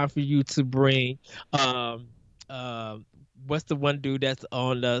Contra. It's time for you to bring what's the one dude that's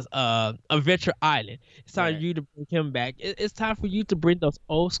on the Adventure Island? It's time for you to bring him back. It's time for you to bring those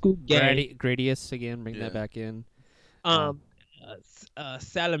old school games. Gradius again, bring that back in.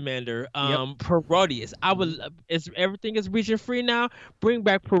 Salamander, Parodius. Everything is region free now. Bring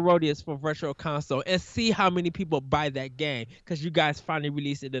back Parodius for Virtual Console and see how many people buy that game because you guys finally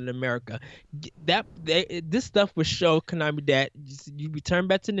released it in America. This stuff will show Konami that you return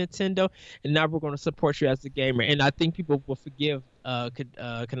back to Nintendo, and now we're going to support you as a gamer. And I think people will forgive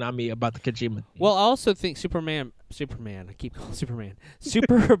Konami about the Kojima thing. Well, I also think Superman. I keep calling Superman.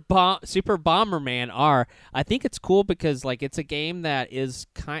 Super Bomberman R. I think it's cool because like it's a game that is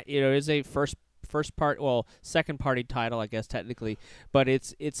is a first second party title, I guess technically, but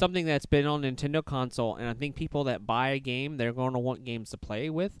it's something that's been on Nintendo console, and I think people that buy a game, they're going to want games to play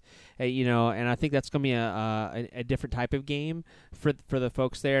with, and I think that's going to be a different type of game for the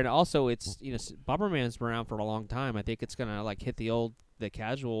folks there, and also it's Bomberman's been around for a long time. I think it's going to like hit the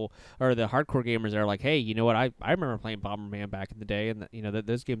casual or the hardcore gamers that are like, hey, you know what? I remember playing Bomberman back in the day, and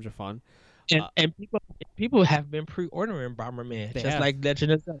those games are fun. And people have been pre-ordering Bomberman, just like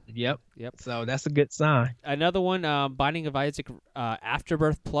Legend of Zelda. Yep. So that's a good sign. Another one, Binding of Isaac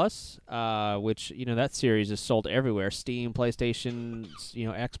Afterbirth Plus, which that series is sold everywhere: Steam, PlayStation,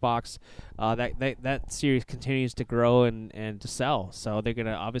 Xbox. That series continues to grow and to sell. So they're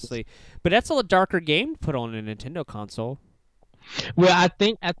gonna obviously, but that's a darker game to put on a Nintendo console. Well, I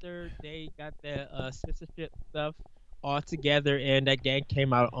think after they got the censorship stuff all together and that game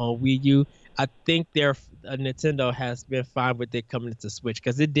came out on Wii U, I think Nintendo has been fine with it coming to Switch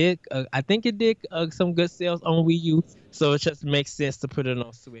because it did. I think it did some good sales on Wii U, so it just makes sense to put it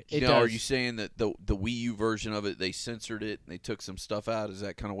on Switch. Are you saying that the Wii U version of it, they censored it and they took some stuff out? Is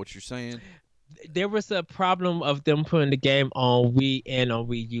that kind of what you're saying? There was a problem of them putting the game on Wii and on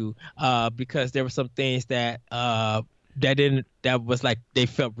Wii U because there were some things that was like they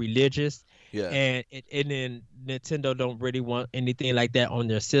felt religious. Yeah. And then Nintendo don't really want anything like that on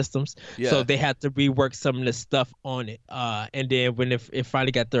their systems. Yeah. So they had to rework some of the stuff on it. And then when it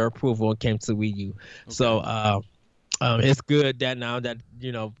finally got their approval, it came to Wii U. Okay. So it's good that now that,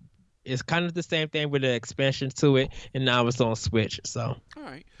 it's kind of the same thing with the expansion to it, and now it's on Switch. So. All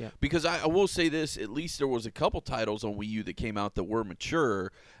right. Yeah. Because I will say this, at least there was a couple titles on Wii U that came out that were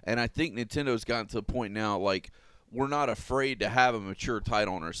mature, and I think Nintendo's gotten to the point now, like, we're not afraid to have a mature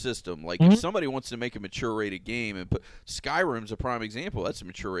title on our system. Like, if somebody wants to make a mature-rated game, and Skyrim's a prime example. That's a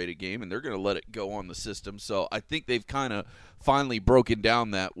mature-rated game, and they're going to let it go on the system. So I think they've kind of finally broken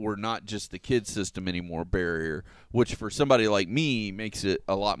down that we're not just the kid system anymore barrier, which for somebody like me makes it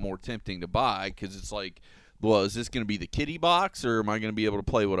a lot more tempting to buy because it's like, well, is this going to be the kiddie box, or am I going to be able to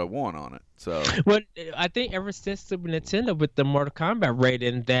play what I want on it? So, well, I think ever since Super Nintendo with the Mortal Kombat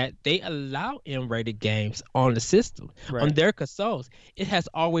rating that they allow M-rated games on the system, on their consoles, it has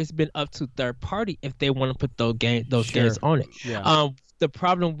always been up to third party if they want to put those games on it. Yeah. The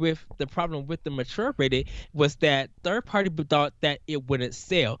problem with the mature rated was that third party thought that it wouldn't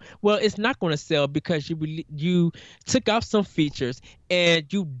sell. Well, it's not going to sell because you took out some features and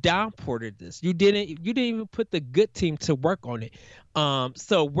you downported this. You didn't even put the good team to work on it.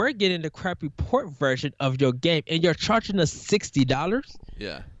 So we're getting the crappy port version of your game, and you're charging us $60.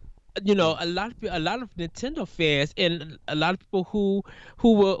 Yeah. A lot of Nintendo fans and a lot of people who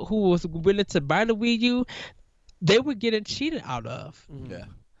was willing to buy the Wii U, they were getting cheated out of. Yeah.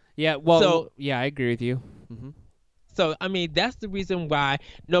 Yeah. Well. I agree with you. Mm-hmm. So I mean, that's the reason why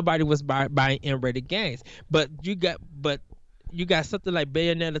nobody was buying M-rated games. But you got something like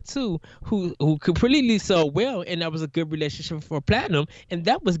Bayonetta 2 who completely sold well, and that was a good relationship for Platinum, and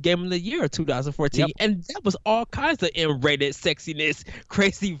that was Game of the Year of 2014. Yep. And that was all kinds of M-rated sexiness,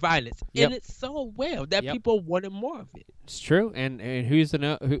 crazy violence. Yep. And it sold well that people wanted more of it. It's true, and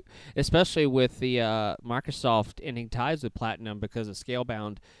who, especially with the Microsoft ending ties with Platinum because of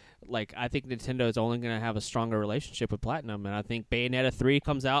Scalebound. Like, I think Nintendo is only going to have a stronger relationship with Platinum, and I think Bayonetta 3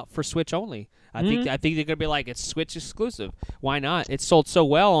 comes out for Switch only. I think they're going to be like, it's Switch exclusive. Why not? It sold so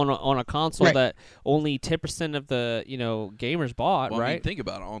well on a console that only 10% of the gamers bought. Well, right? I mean, think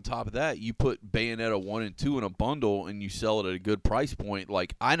about it. On top of that, you put Bayonetta 1 and 2 in a bundle, and you sell it at a good price point.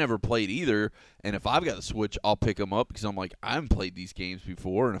 Like, I never played either, and if I've got the Switch, I'll pick them up because I'm like, I haven't played these games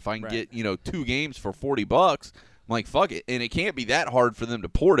before, and if I can get 2 games for $40. I'm like, fuck it. And it can't be that hard for them to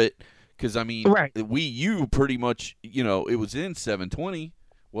port it because, I mean, the Wii U pretty much, it was in 720,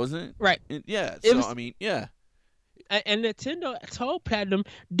 wasn't it? Right. And, yeah. And Nintendo told Platinum,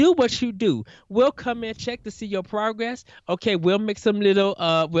 do what you do. We'll come and check to see your progress. Okay, we'll make some little,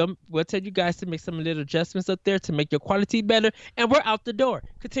 we'll tell you guys to make some little adjustments up there to make your quality better, and we're out the door.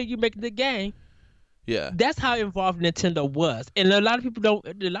 Continue making the game. Yeah, that's how involved Nintendo was, and a lot of people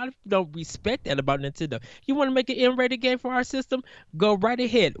don't respect that about Nintendo. You want to make an M-rated game for our system? Go right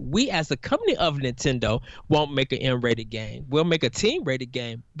ahead. We, as a company of Nintendo, won't make an M-rated game. We'll make a team-rated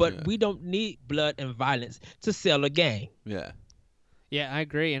game, but we don't need blood and violence to sell a game. Yeah, I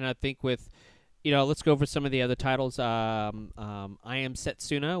agree, and I think with. Let's go over some of the other titles. I Am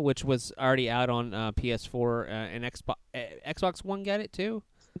Setsuna, which was already out on PS4 and Xbox One. Got it too.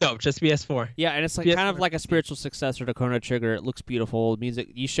 No, just PS4. Yeah, and it's like kind of like a spiritual successor to Chrono Trigger. It looks beautiful. Music.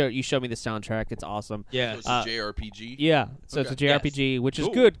 You showed me the soundtrack. It's awesome. Yeah, so it's a JRPG. Yeah, so it's a JRPG, which is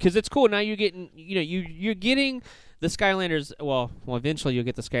good because it's cool. Now you're getting, you're getting the Skylanders. Well, eventually you'll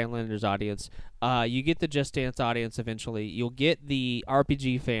get the Skylanders audience. You get the Just Dance audience eventually. You'll get the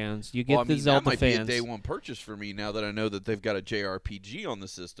RPG fans. You get Well, I the mean, Zelda that might fans. be a day one purchase for me now that I know that they've got a JRPG on the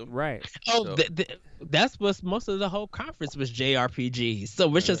system. Right. Oh, So- that's what most of the whole conference was JRPGs.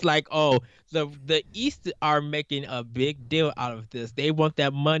 So it's just like, oh, the East are making a big deal out of this. They want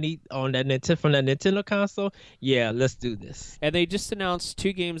that money on that from that Nintendo console. Yeah, let's do this. And they just announced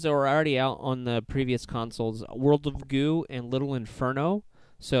 2 games that were already out on the previous consoles, World of Goo and Little Inferno.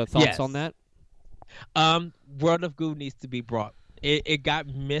 So thoughts Yes. on that? World of Goo needs to be brought. It got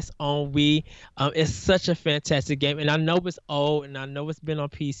missed on Wii. It's such a fantastic game, and I know it's old, and I know it's been on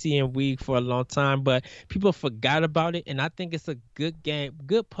PC and Wii for a long time, but people forgot about it, and I think it's a good game,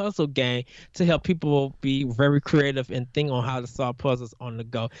 good puzzle game to help people be very creative and think on how to solve puzzles on the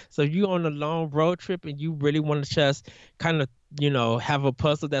go. So if you're on a long road trip and you really want to just kind of, have a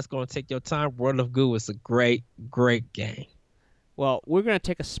puzzle that's going to take your time, World of Goo is a great, great game. Well, we're going to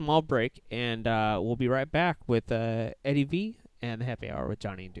take a small break, and we'll be right back with Eddie V and the Happy Hour with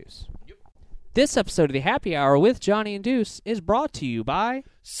Johnny and Deuce. Yep. This episode of the Happy Hour with Johnny and Deuce is brought to you by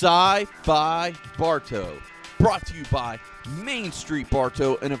Sci-Fi Bartow. Brought to you by Main Street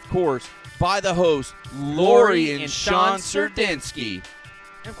Bartow, and of course, by the host, Lori and Sean Serdinsky.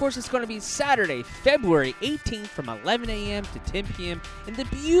 And of course, it's going to be Saturday, February 18th from 11 a.m. to 10 p.m. in the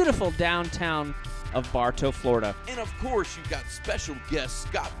beautiful downtown of Bartow, Florida. And of course, you've got special guest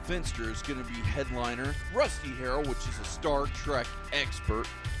Scott Finster is going to be headliner, Rusty Harrell, which is a Star Trek expert,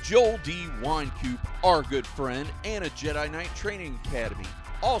 Joel D. Winecoop, our good friend, and a Jedi Knight Training Academy.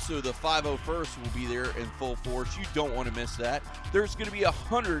 Also, the 501st will be there in full force. You don't want to miss that. There's going to be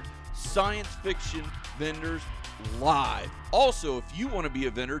 100 science fiction vendors live. Also, if you want to be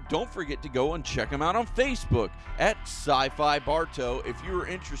a vendor, don't forget to go and check them out on Facebook at Sci-Fi Bartow if you're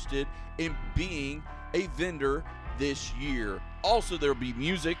interested in being a vendor this year. Also, there'll be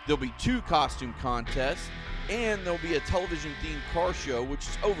music, there'll be 2 costume contests, and there'll be a television-themed car show, which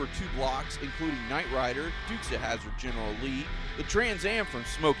is over 2 blocks, including Knight Rider, Dukes of Hazzard General Lee, the Trans Am from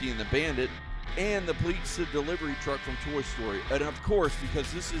Smokey and the Bandit, and the pizza delivery truck from Toy Story. And of course,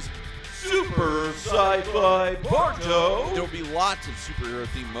 because this is Super Sci-Fi Bartow, there'll be lots of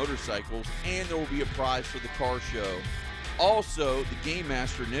superhero-themed motorcycles, and there will be a prize for the car show. Also, the Game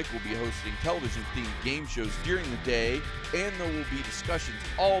Master Nick will be hosting television-themed game shows during the day, and there will be discussions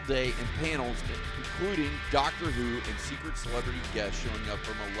all day and panels, including Doctor Who and secret celebrity guests showing up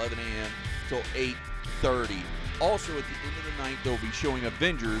from 11 a.m. till 8:30. Also, at the end of the night, they'll be showing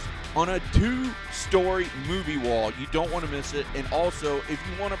Avengers on a 2-story movie wall. You don't want to miss it. And also, if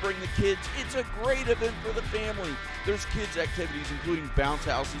you want to bring the kids, it's a great event for the family. There's kids' activities, including bounce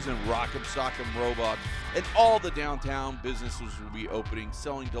houses and rock'em sock'em robots. And all the downtown businesses will be opening,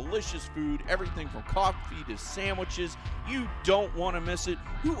 selling delicious food, everything from coffee to sandwiches. You don't want to miss it.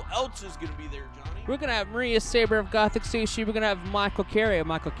 Who else is going to be there, Johnny? We're going to have Maria Saber of Gothic Sushi. We're going to have Michael Carey of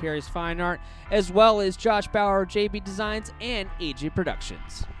Michael Carey's Fine Art, as well as Josh Bauer of JB Designs and AG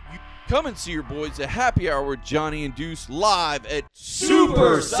Productions. Come and see your boys at Happy Hour with Johnny and Deuce live at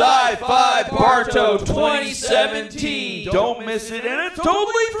Super Sci-Fi Bartow 2017. Don't miss it, and it's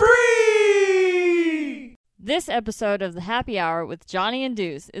totally free! This episode of the Happy Hour with Johnny and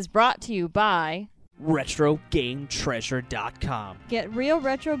Deuce is brought to you by RetroGameTreasure.com. Get real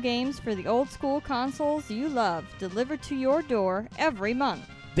retro games for the old school consoles you love delivered to your door every month.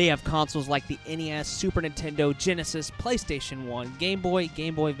 They have consoles like the NES, Super Nintendo, Genesis, PlayStation 1, Game Boy,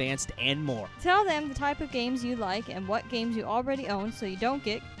 Game Boy Advanced, and more. Tell them the type of games you like and what games you already own so you don't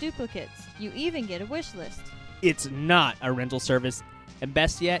get duplicates. You even get a wish list. It's not a rental service, and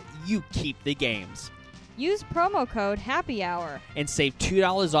best yet, you keep the games. Use promo code HAPPYHOUR. And save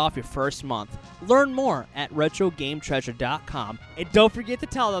 $2 off your first month. Learn more at RetroGameTreasure.com. And don't forget to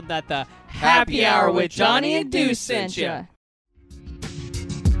tell them that the Happy Hour with Johnny and Deuce sent you.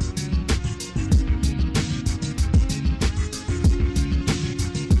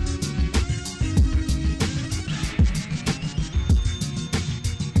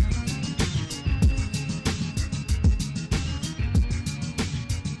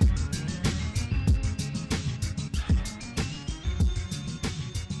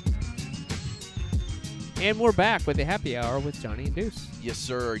 And we're back with the Happy Hour with Johnny and Deuce. Yes,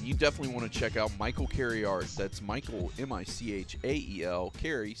 sir. You definitely want to check out Michael Carey Art. That's Michael, M-I-C-H-A-E-L,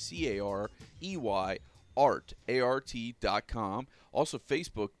 Carey, C-A-R-E-Y, art, A-R-T.com. Also,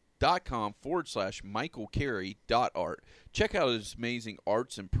 Facebook.com/MichaelCarey.art. Check out his amazing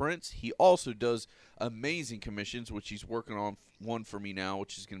arts and prints. He also does amazing commissions, which he's working on one for me now,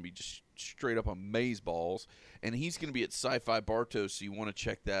 which is going to be just straight up amazeballs. And he's going to be at Sci-Fi Bartow, so you want to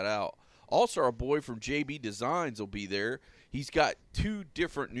check that out. Also, our boy from JB Designs will be there. He's got 2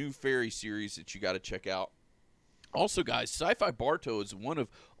 different new fairy series that you got to check out. Also, guys, Sci-Fi Bartow is one of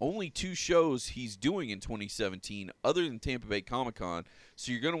only 2 shows he's doing in 2017 other than Tampa Bay Comic-Con,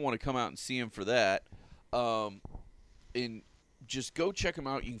 so you're going to want to come out and see him for that. And just go check him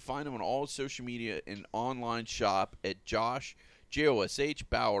out. You can find him on all social media and online shop at Josh, Josh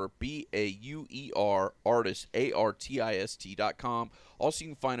Bauer, Bauer, artist, artist.com. Also,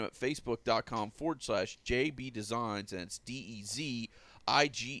 you can find him at facebook.com/JB Designs, and it's DEZIGNS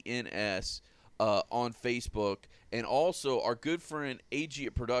on Facebook. And also, our good friend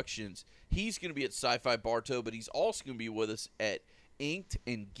Agiate Productions, he's going to be at Sci-Fi Bartow, but he's also going to be with us at Inked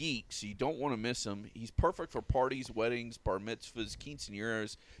and Geek, so you don't want to miss him. He's perfect for parties, weddings, bar mitzvahs,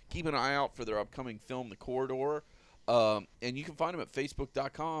 quinceañeras. Keep an eye out for their upcoming film, The Corridor. And you can find him at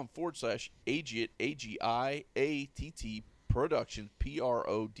facebook.com/Agiate, AGIATT Productions,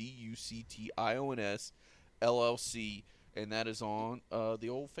 PRODUCTIONS LLC, and that is on the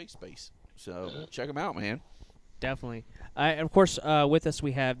old face space. So check him out, man. Definitely. And of course, with us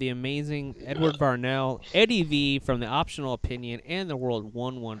we have the amazing Edward Varnell, Eddie V from the Optional Opinion and the World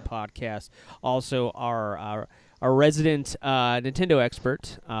 1-1 podcast. Also, our resident Nintendo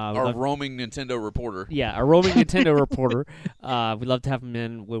expert. Our roaming Nintendo reporter. Yeah, our roaming Nintendo reporter. We'd love to have him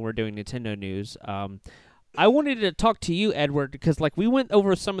in when we're doing Nintendo news. I wanted to talk to you, Edward, because we went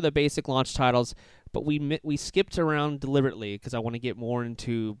over some of the basic launch titles, but we skipped around deliberately because I want to get more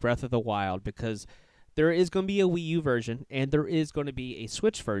into Breath of the Wild, because there is going to be a Wii U version, and there is going to be a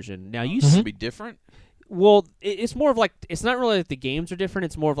Switch version. Now, you should be different? Well, it's more of it's not really the games are different.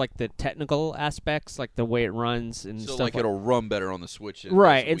 It's more of the technical aspects, the way it runs and so stuff. It'll run better on the Switch.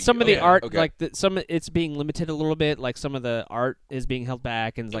 Right, and some of the art, okay. it's being limited a little bit. Some of the art is being held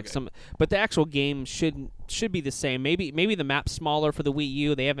back, and but the actual game should be the same. Maybe the map's smaller for the Wii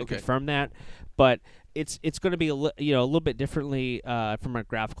U. They haven't confirmed that, but it's going to be a little bit differently from a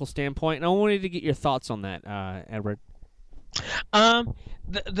graphical standpoint. And I wanted to get your thoughts on that, Edward.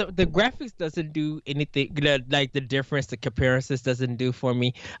 The graphics doesn't do anything like the difference, the comparisons doesn't do for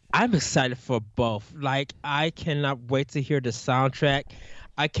me. I'm excited for both. I cannot wait to hear the soundtrack.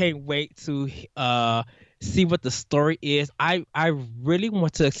 I can't wait to see what the story is. I really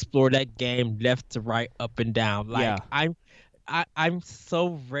want to explore that game left to right, up and down. I'm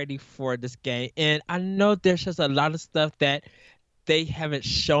so ready for this game, and I know there's just a lot of stuff that they haven't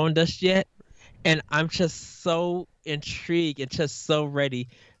shown us yet, and I'm just so intrigued and just so ready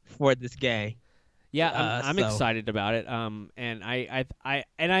for this game. Yeah, I'm excited about it. And I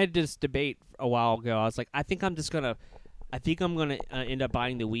had this debate a while ago. I was like, I think I'm gonna end up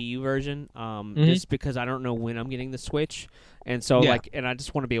buying the Wii U version, just because I don't know when I'm getting the Switch, and so and I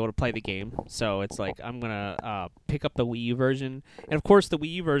just want to be able to play the game. So it's I'm gonna pick up the Wii U version, and of course the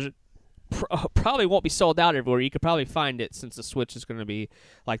Wii U version probably won't be sold out everywhere. You could probably find it since the Switch is going to be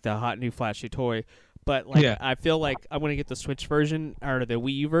the hot new flashy toy. But I feel like I'm going to get the Switch version or the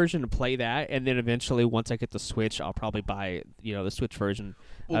Wii U version to play that, and then eventually once I get the Switch, I'll probably buy the Switch version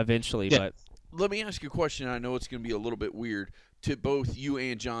eventually. Yeah. But let me ask you a question. I know it's going to be a little bit weird to both you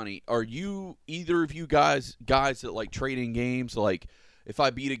and Johnny. Are you either of you guys that like trade in games? If I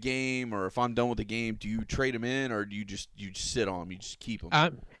beat a game or if I'm done with the game, do you trade them in, or do you just sit on them? You just keep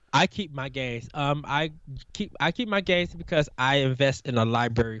them? I keep my games. I keep my games because I invest in a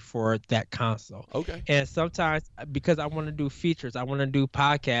library for that console. Okay. And sometimes because I want to do features, I want to do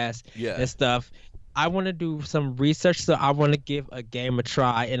podcasts and stuff. I want to do some research, so I want to give a game a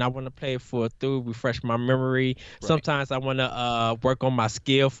try, and I want to play it full through, refresh my memory. Right. Sometimes I want to work on my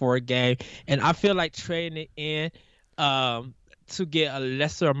skill for a game, and I feel like trading it in to get a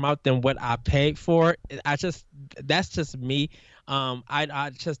lesser amount than what I paid for. That's just me.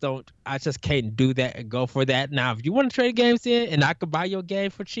 I just can't do that and go for that. Now, if you want to trade games in and I could buy your game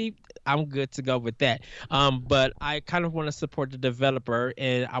for cheap, I'm good to go with that. But I kind of want to support the developer,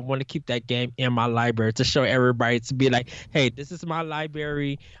 and I want to keep that game in my library to show everybody, to be like, hey, this is my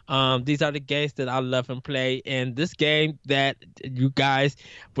library. These are the games that I love and play. And this game that you guys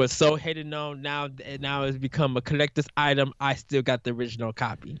were so hating on, now has become a collector's item. I still got the original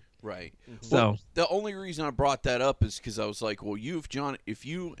copy. Right. So well, the only reason I brought that up is because I was like, well, if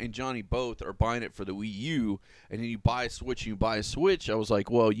you and Johnny both are buying it for the Wii U, and then you buy a Switch, I was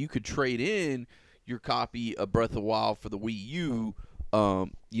like, well, you could trade in your copy of Breath of the Wild for the Wii U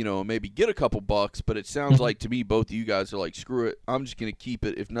maybe get a couple bucks. But it sounds like to me both of you guys are like, screw it, I'm just going to keep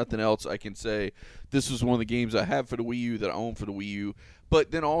it. If nothing else, I can say this was one of the games I have for the Wii U that I own for the Wii U.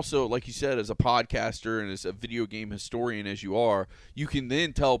 But then also, like you said, as a podcaster and as a video game historian as you are, you can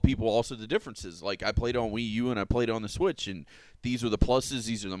then tell people also the differences. Like, I played on Wii U and I played on the Switch, and these are the pluses,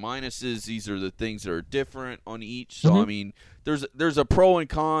 these are the minuses, these are the things that are different on each. So, I mean, there's a pro and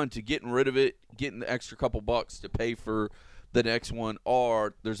con to getting rid of it, getting the extra couple bucks to pay for the next one,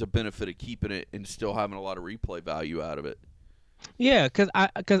 or there's a benefit of keeping it and still having a lot of replay value out of it. Yeah,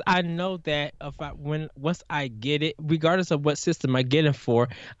 because I know that once I get it, regardless of what system I get it for,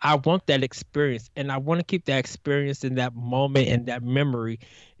 I want that experience, and I want to keep that experience in that moment and that memory,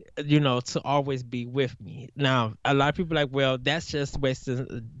 to always be with me. Now, a lot of people are like, well, that's just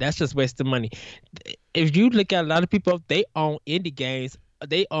wasting money. If you look at a lot of people, they own indie games.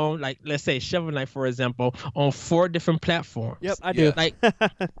 They own, like, let's say Shovel Knight, for example, on 4 different platforms. Yep, I do. Like,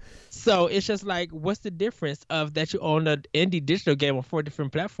 so it's just like, what's the difference of that you own an indie digital game on 4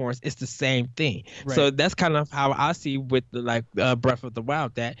 different platforms? It's the same thing. Right. So that's kind of how I see with Breath of the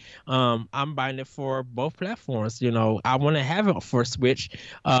Wild, that I'm buying it for both platforms. I want to have it for Switch,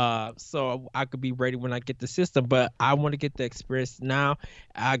 so I could be ready when I get the system. But I want to get the experience now.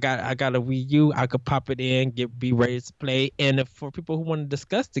 I got a Wii U. I could pop it in, be ready to play. And for people who want to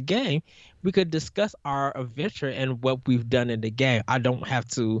discuss the game, we could discuss our adventure and what we've done in the game. I don't have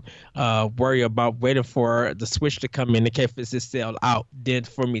to worry about waiting for the Switch to come in case it's sell out, then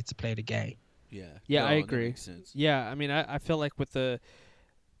for me to play the game. Yeah, I agree. Yeah, I mean, I feel like with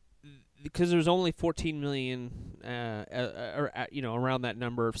because there's only 14 million, around that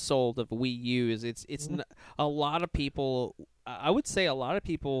number sold of Wii U's. It's a lot of people. I would say a lot of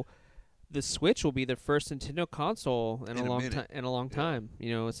people. The Switch will be their first Nintendo console in a long time.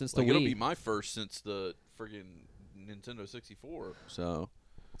 Since the Wii. It'll be my first since the friggin' Nintendo 64. So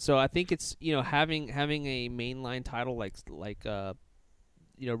I think it's having a mainline title like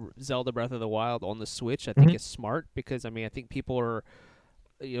Zelda Breath of the Wild on the Switch. I think is smart because I think people are.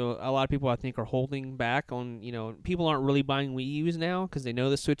 A lot of people I think are holding back on. People aren't really buying Wii U's now because they know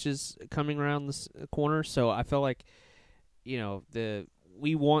the Switch is coming around this corner. So I feel like,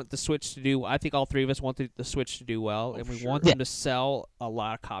 we want the Switch to do. I think all 3 of us want the Switch to do well, and we want them to sell a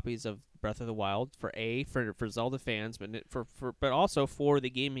lot of copies of Breath of the Wild for Zelda fans, but also for the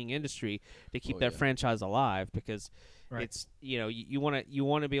gaming industry to keep that franchise alive because it's you want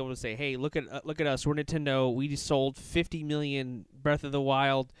to be able to say, hey, look at us, we're Nintendo. We just sold 50 million Breath of the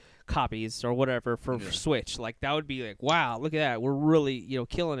Wild copies or whatever for Switch. Like that would be like, wow, look at that, we're really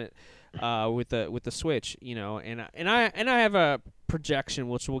killing it with the Switch, and I have a projection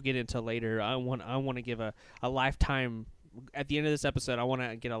which we'll get into later. I want to give a lifetime at the end of this episode. I want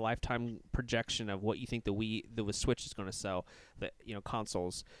to get a lifetime projection of what you think the Switch is going to sell, the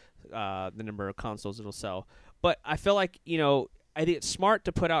consoles, the number of consoles it'll sell. But I feel like I think it's smart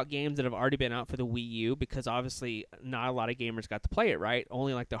to put out games that have already been out for the Wii U because obviously not a lot of gamers got to play it, right?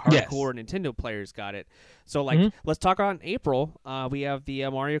 Only like the hardcore Nintendo players got it. So let's talk about in April. We have the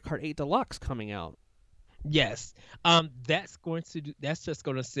Mario Kart 8 Deluxe coming out. Yes, that's just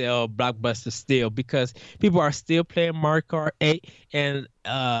going to sell blockbusters still because people are still playing Mario Kart 8, and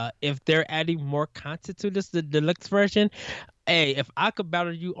if they're adding more content to this, the deluxe version, hey, if I could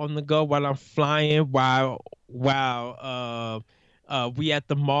battle you on the go while I'm flying, while we at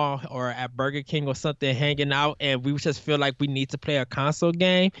the mall or at Burger King or something hanging out, and we just feel like we need to play a console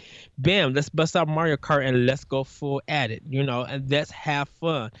game, bam, let's bust out Mario Kart and let's go full at it, and let's have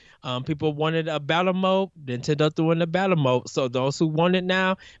fun. People wanted a battle mode, Nintendo threw in the battle mode. So those who want it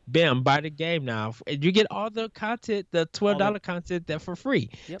now, bam, buy the game now. And you get all the content, the $12 content that for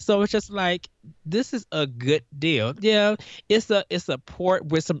free. Yep. So it's just like, this is a good deal. Yeah, it's a port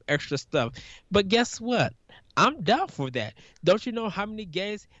with some extra stuff. But guess what? I'm down for that. Don't you know how many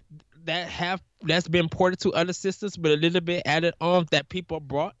games that's been ported to other systems but a little bit added on that people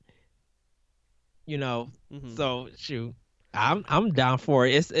brought? So shoot. I'm down for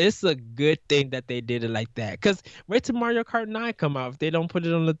it. It's a good thing that they did it like that. Because wait till Mario Kart 9 come out. If they don't put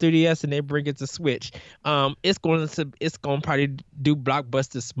it on the 3DS and they bring it to Switch, it's going to probably do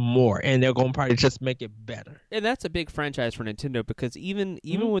blockbusters more, and they're going to probably just make it better. And that's a big franchise for Nintendo because even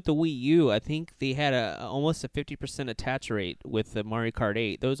with the Wii U, I think they had almost a 50% attach rate with the Mario Kart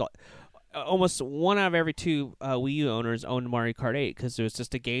 8. Those almost 1 out of every 2 Wii U owners owned Mario Kart 8 because it was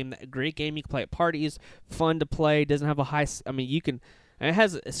just a great game you can play at parties, fun to play, doesn't have a high. And it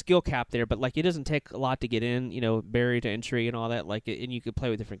has a skill cap there, but like it doesn't take a lot to get in. Barrier to entry and all that. Like, and you could play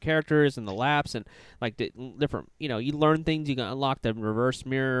with different characters and the laps and like different. You learn things. You can unlock the reverse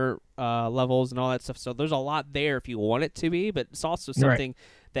mirror levels and all that stuff. So there's a lot there if you want it to be, but it's also something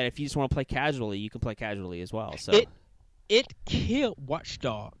that if you just want to play casually, you can play casually as well. So. It killed Watch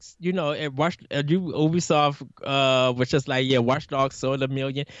Dogs. Ubisoft was just like, yeah, Watch Dogs sold 1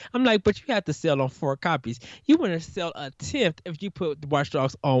 million. I'm like, but you have to sell on 4 copies. You want to sell a 10th if you put the Watch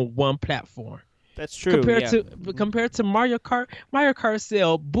Dogs on one platform. That's true. Compared to Mario Kart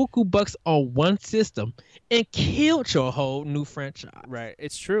sell buku bucks on one system and killed your whole new franchise. Right,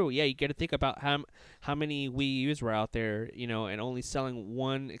 it's true. Yeah, you got to think about how many Wii U's were out there, and only selling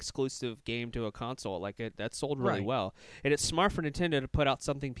one exclusive game to a console. Like that sold really well, and it's smart for Nintendo to put out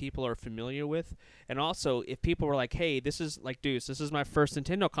something people are familiar with. And also, if people were like, "Hey, this is like Deuce, this is my first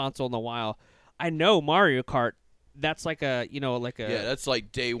Nintendo console in a while. I know Mario Kart." That's like a yeah, that's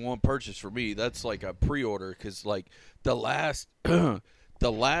like day one purchase for me. That's like a pre-order because like the last the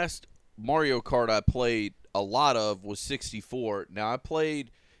last Mario Kart I played a lot of was 64. Now I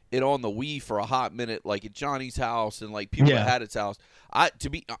played it on the Wii for a hot minute, like at Johnny's house and like people that had its house.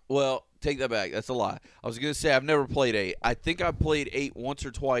 Take that back. That's a lie. I was gonna say I've never played 8. I think I played 8 once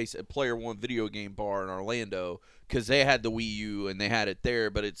or twice at Player One video game bar in Orlando because they had the Wii U and they had it there.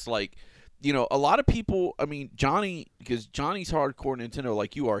 But it's like. A lot of people, I mean, Johnny, because Johnny's hardcore Nintendo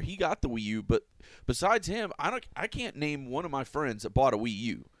like you are, he got the Wii U, but besides him, I can't name one of my friends that bought a Wii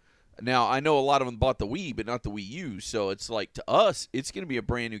U. Now, I know a lot of them bought the Wii, but not the Wii U, so it's like, to us, it's going to be a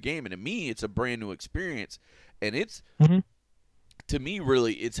brand new game, and to me, it's a brand new experience, and it's, to me,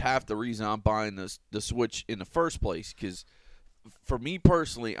 really, it's half the reason I'm buying the Switch in the first place, because for me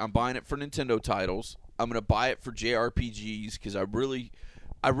personally, I'm buying it for Nintendo titles. I'm going to buy it for JRPGs, because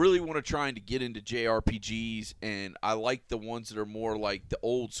I really want to try and get into JRPGs, and I like the ones that are more like the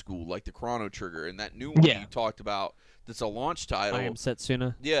old school, like the Chrono Trigger, and that new one you talked about that's a launch title. I Am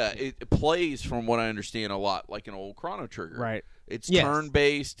Setsuna. Yeah, it plays, from what I understand, a lot like an old Chrono Trigger. Right. It's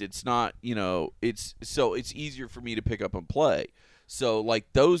turn-based. It's not, it's easier for me to pick up and play. So,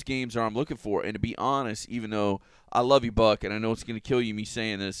 like, those games are I'm looking for, and to be honest, even though I love you, Buck, and I know it's going to kill you me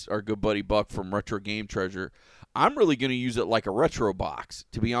saying this, our good buddy Buck from Retro Game Treasure, I'm really going to use it like a retro box,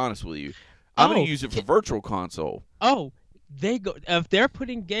 to be honest with you. I'm going to use it for Virtual Console. Oh, if they're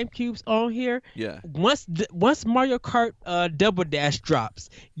putting GameCubes on here, yeah. Once Mario Kart Double Dash drops,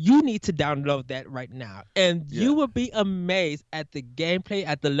 you need to download that right now, and you will be amazed at the gameplay,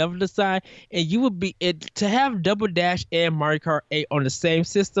 at the level design, and you will be to have Double Dash and Mario Kart 8 on the same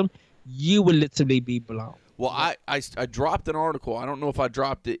system. You will literally be blown. Well, I dropped an article. I don't know if I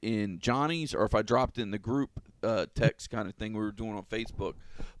dropped it in Johnny's or if I dropped it in the group text kind of thing we were doing on Facebook,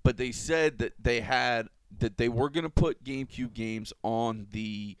 but they said that they were going to put GameCube games on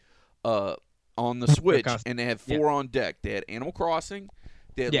the Switch, and they had 4 on deck. They had Animal Crossing,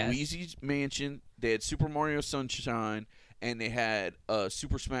 they had Luigi's Mansion, they had Super Mario Sunshine, and they had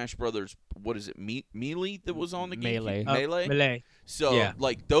Super Smash Brothers. What is it, Melee that was on the GameCube? Melee. So,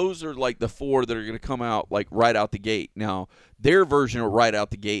 like, those are, like, the 4 that are going to come out, like, right out the gate. Now, their version of right out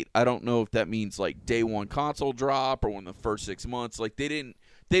the gate, I don't know if that means, like, day one console drop or in the first 6 months. Like, they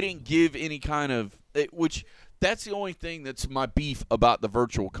didn't give any kind of which that's the only thing that's my beef about the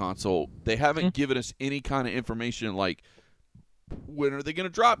Virtual Console. They haven't given us any kind of information like when are they going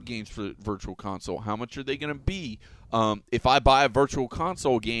to drop games for the Virtual Console? How much are they going to be? If I buy a Virtual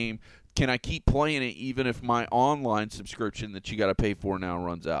Console game, can I keep playing it even if my online subscription that you got to pay for now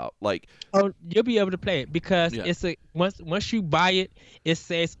runs out? Like, you'll be able to play it because it's once you buy it, it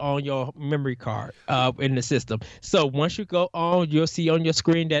says on your memory card in the system. So once you go on, you'll see on your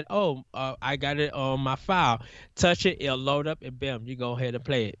screen that I got it on my file. Touch it, it'll load up, and bam, you go ahead and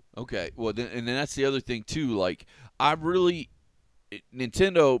play it. Okay, well, then that's the other thing too. Like,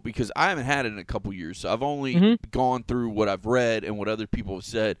 Nintendo, because I haven't had it in a couple years, so I've only gone through what I've read and what other people have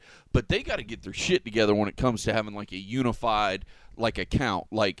said, but they got to get their shit together when it comes to having like a unified like account.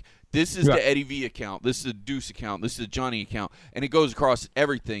 Like, this is the Eddie V account, this is the Deuce account, this is the Johnny account, and it goes across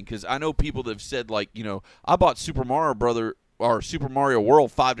everything. Because I know people that have said, like, I bought Super Mario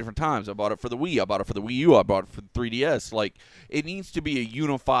World 5 different times. I bought it for the Wii. I bought it for the Wii U. I bought it for the 3DS. Like, it needs to be a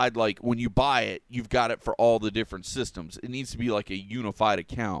unified, like, when you buy it, you've got it for all the different systems. It needs to be like a unified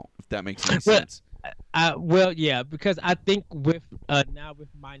account, if that makes any sense. Well, yeah, because I think with now with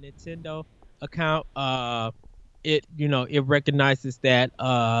my Nintendo account, it recognizes that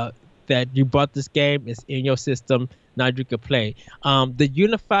that you bought this game, it's in your system, now you can play. The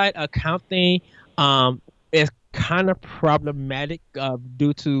unified account thing is kind of problematic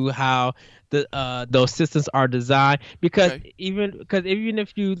due to how those systems are designed. Because Okay. even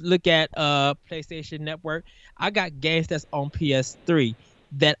if you look at PlayStation Network, I got games that's on PS3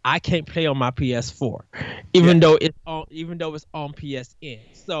 that I can't play on my PS4, even though it's on PSN.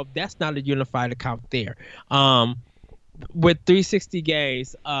 So that's not a unified account there. With 360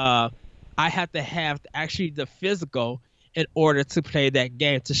 games, I have to have actually the physical in order to play that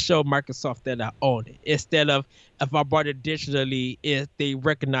game to show Microsoft that I own it. Instead of if I bought it digitally, if they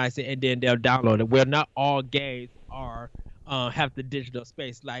recognize it and then they'll download it. Well, not all games are have the digital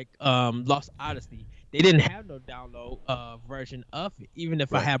space. Like Lost Odyssey, they didn't have no download version of it, even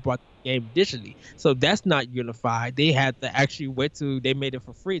if I had bought the game digitally. So that's not unified. They had to actually wait till they made it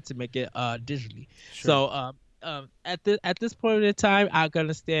for free to make it digitally. Sure. So at this point in time, I can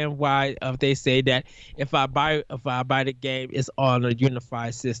understand why they say that if I buy the game, it's on a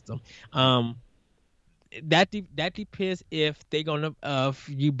unified system. That depends if they're gonna if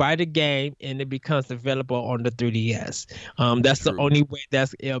you buy the game and it becomes available on the 3DS. That's the only way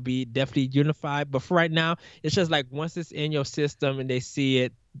it'll be definitely unified. But for right now, it's just like once it's in your system and they see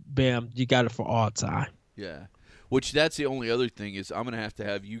it, bam, you got it for all time. Yeah. Which that's the only other thing is I'm going to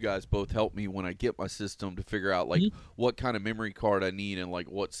have you guys both help me when I get my system to figure out like what kind of memory card I need and like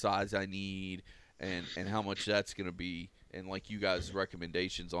what size I need and how much that's going to be and like you guys'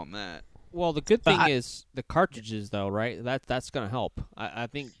 recommendations on that. Well, the good thing is the cartridges, though, right? That's going to help. I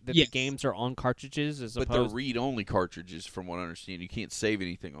think that the games are on cartridges as opposed. But they're read-only cartridges, from what I understand. You can't save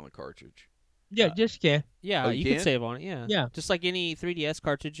anything on the cartridge. Yeah, just can. Yeah, you can save on it. Yeah, yeah, just like any 3DS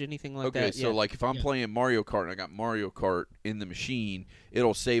cartridge, anything like that. Okay, so like if I'm playing Mario Kart and I got Mario Kart in the machine,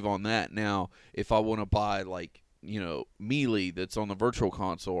 it'll save on that. Now, if I want to buy like Melee that's on the Virtual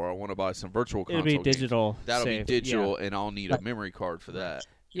Console, or I want to buy some Virtual Console, it'll be digital. Games, that'll be digital, and I'll need a memory card for that.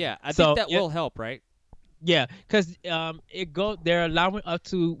 Yeah, I think that will help, right? Yeah, because they're allowing up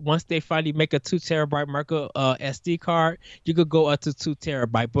to, once they finally make a 2 terabyte micro SD card, you could go up to 2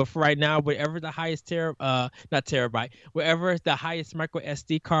 terabyte. But for right now, whatever the highest whatever the highest micro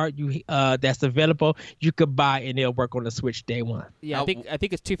SD card that's available, you could buy and it'll work on the Switch day one. Yeah, I think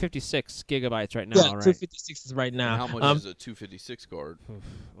it's 256 gigabytes right now. Yeah, right? 256 is right now. And how much is a 256 card?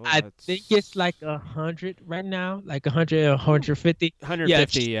 I think it's like 100 right now, like 100 or 150.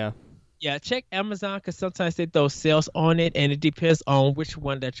 150, yeah. Yeah, check Amazon because sometimes they throw sales on it, and it depends on which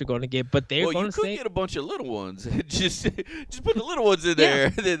one that you're going to get. But they're going to say you could get a bunch of little ones. just put the little ones in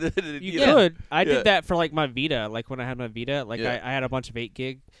there. You could. I did that for like my Vita. Like when I had my Vita, like I had a bunch of 8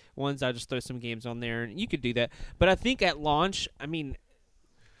 gig ones. I just throw some games on there, and you could do that. But I think at launch, I mean.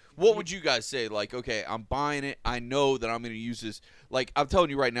 What would you guys say? Like, okay, I'm buying it. I know that I'm going to use this. Like, I'm telling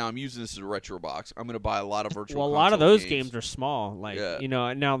you right now, I'm using this as a retro box. I'm going to buy a lot of virtual. Well, a lot of those games are small. Like,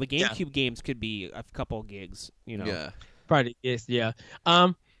 now the GameCube games could be a couple of gigs. Yeah, probably is. Yeah.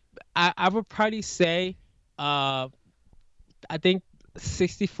 I would probably say, I think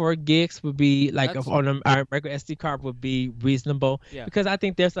 64 gigs would be like on a regular SD card would be reasonable because I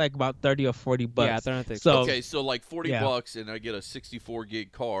think there's like about 30 or 40 bucks. Yeah, I don't think so. Okay, so like 40 bucks and I get a 64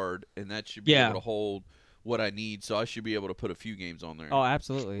 gig card and that should be able to hold what I need, so I should be able to put a few games on there. Oh,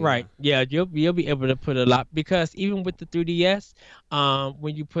 absolutely. Right. Yeah, you'll be able to put a lot because even with the 3DS,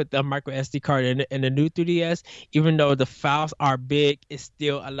 when you put the micro SD card in the new 3DS, even though the files are big, it's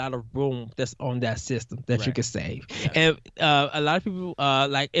still a lot of room that's on that system that you can save. Yeah. And a lot of people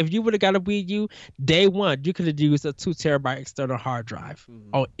like if you would have got a Wii U day one, you could have used a 2 terabyte external hard drive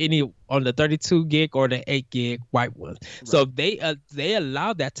on the 32 gig or the 8 gig white one. Right. So they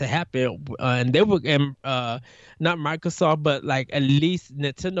allowed that to happen, and they were not Microsoft, but like at least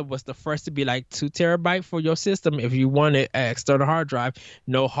Nintendo was the first to be like 2 terabyte for your system. If you wanted an external hard drive,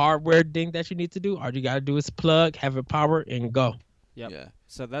 no hardware thing that you need to do. All you got to do is plug, have it power, and go. Yep. Yeah.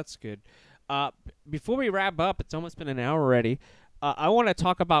 So that's good. Before we wrap up, it's almost been an hour already. I want to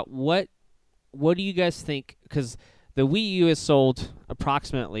talk about what do you guys think? Because the Wii U has sold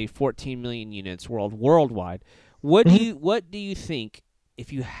approximately 14 million units worldwide. What do you think?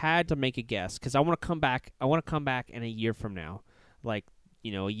 If you had to make a guess, because I want to come back in a year from now, like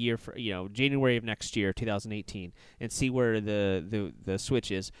a year for January of next year, 2018, and see where the Switch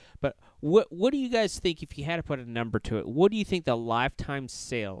is. But what do you guys think if you had to put a number to it? What do you think the lifetime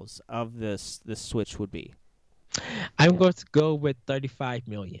sales of the Switch would be? I'm going to go with 35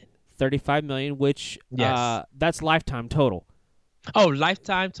 million. 35 million, which that's lifetime total. Oh,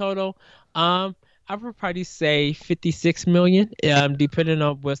 lifetime total. I would probably say 56 million, depending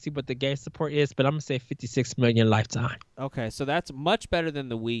on, we'll see what the game support is, but I'm going to say 56 million lifetime. Okay, so that's much better than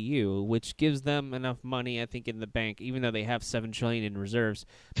the Wii U, which gives them enough money, I think, in the bank, even though they have $7 trillion in reserves.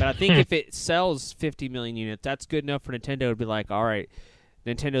 But I think if it sells 50 million units, that's good enough for Nintendo to be like, all right,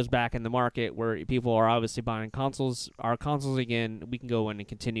 Nintendo's back in the market where people are obviously buying our consoles again. We can go in and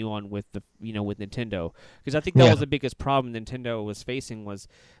continue on with with Nintendo, because I think that was the biggest problem Nintendo was facing was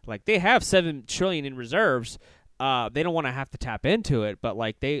like they have $7 trillion in reserves. They don't want to have to tap into it, but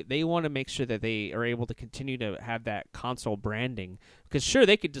like they want to make sure that they are able to continue to have that console branding. Because sure,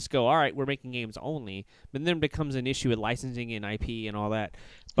 they could just go, all right, we're making games only, but then it becomes an issue with licensing and IP and all that.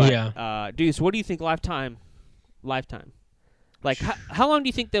 But, Deuce, what do you think lifetime? Like, how long do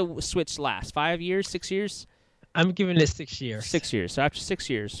you think the Switch lasts? 5 years, 6 years? I'm giving it 6 years. 6 years. So after 6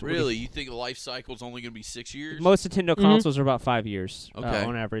 years, really, you think the life cycle is only going to be 6 years? Most Nintendo consoles are about 5 years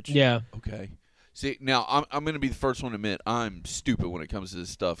on average. Yeah. Okay. See, now I'm going to be the first one to admit I'm stupid when it comes to this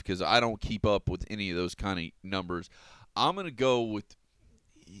stuff because I don't keep up with any of those kind of numbers. I'm going to go with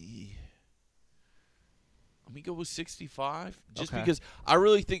 65 just because I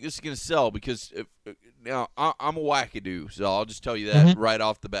really think this is going to sell because now I'm a wackadoo, so I'll just tell you that right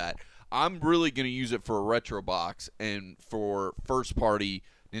off the bat. I'm really going to use it for a retro box and for first-party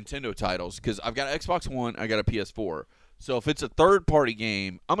Nintendo titles because I've got an Xbox One, I got a PS4. So if it's a third-party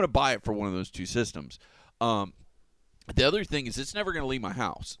game, I'm going to buy it for one of those two systems. The other thing is it's never going to leave my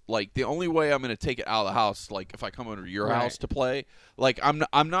house. Like, the only way I'm going to take it out of the house, like, if I come over to your house to play, like,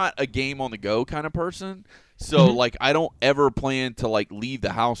 I'm not a game-on-the-go kind of person. So, like, I don't ever plan to, like, leave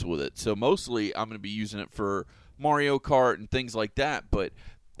the house with it. So, mostly I'm going to be using it for Mario Kart and things like that. But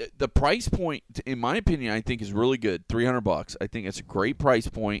the price point, in my opinion, I think is really good. $300. I think it's a great price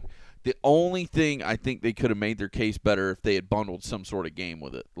point. The only thing I think they could have made their case better if they had bundled some sort of game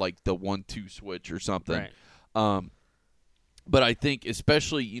with it, like the 1-2 Switch or something. Right. But I think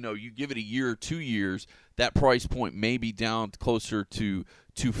especially, you give it a year or 2 years, that price point may be down closer to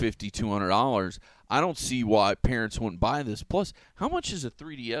 $250, $200. I don't see why parents wouldn't buy this. Plus, how much is a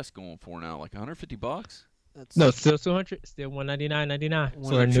 3DS going for now? Like $150? No, still 200, still $199.99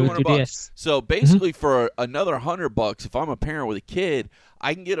 for a new 3DS. So basically, for another $100, if I'm a parent with a kid,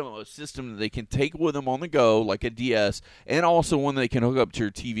 I can get them a system that they can take with them on the go, like a DS, and also one that they can hook up to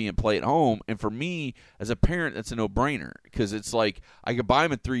your TV and play at home. And for me, as a parent, that's a no-brainer because it's like I could buy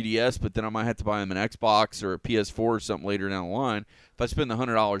them a 3DS, but then I might have to buy them an Xbox or a PS4 or something later down the line. If I spend the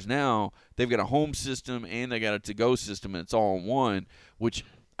 $100 now, they've got a home system and they got a to-go system, and it's all in one. Which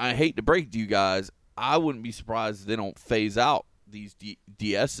I hate to break to you guys. I wouldn't be surprised if they don't phase out these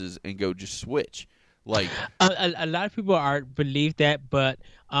DSs and go just Switch. Like a lot of people believe that, but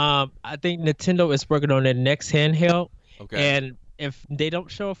I think Nintendo is working on their next handheld. Okay. And if they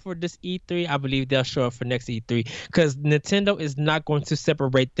don't show up for this E3, I believe they'll show up for next E3 because Nintendo is not going to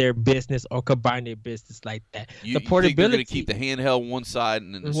separate their business or combine their business like that. The portability. Think they're going to keep the handheld one side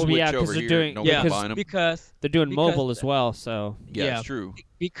and then the Switch over here. Because they're doing mobile as well. So yeah, it's true.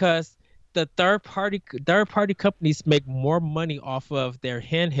 Because the third party companies make more money off of their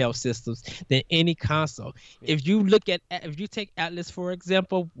handheld systems than any console. If you take Atlas for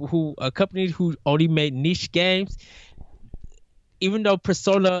example, a company who only made niche games, even though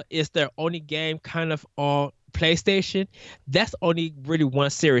Persona is their only game kind of on PlayStation, that's only really one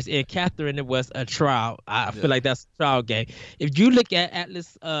series. And Catherine, it was a trial. I feel like that's a trial game. If you look at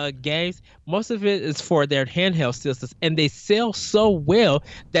Atlas games, most of it is for their handheld systems, and they sell so well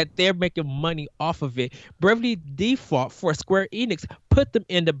that they're making money off of it. Bravely Default for Square Enix put them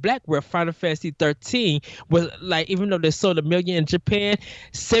in the black where Final Fantasy 13 was like, even though they sold 1 million in Japan,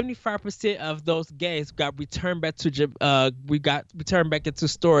 75% of those games got returned back to returned back into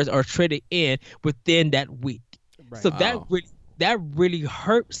stores or traded in within that week. Right. So that really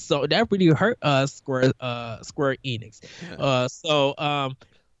hurt. So that really hurt Square Enix.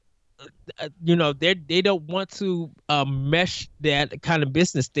 They don't want to mesh that kind of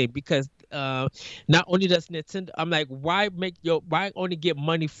business thing because not only does Nintendo, I'm like, why only get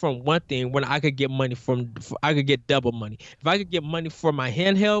money from one thing when I could get money I could get double money. If I could get money for my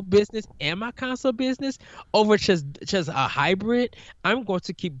handheld business and my console business over just a hybrid, I'm going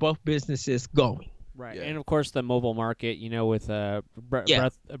to keep both businesses going. Right, and of course the mobile market, with Breath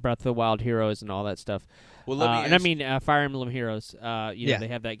of the Wild Heroes and all that stuff. Well, Fire Emblem Heroes. They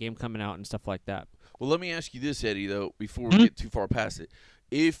have that game coming out and stuff like that. Well, let me ask you this, Eddie, though, before we get too far past it.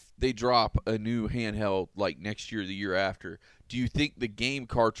 If they drop a new handheld like next year or the year after, do you think the game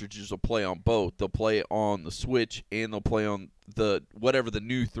cartridges will play on both? They'll play on the Switch and they'll play on whatever the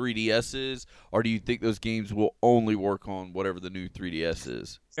new 3DS is, or do you think those games will only work on whatever the new 3DS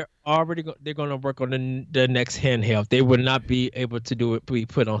is? They're going to work on the next handheld. They will not be able to do it be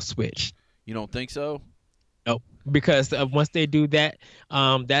put on Switch. You don't think so? No, because once they do that,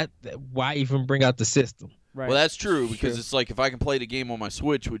 why even bring out the system? Right. Well, that's true because True. it's like if I can play the game on my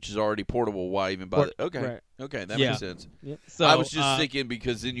Switch, which is already portable, why even buy it? Okay, Right. okay, that Yeah. makes sense. So I was just thinking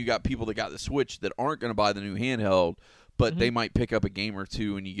because then you got people that got the Switch that aren't going to buy the new handheld, but they might pick up a game or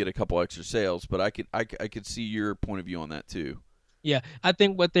two and you get a couple extra sales. But I could see your point of view on that too. Yeah, I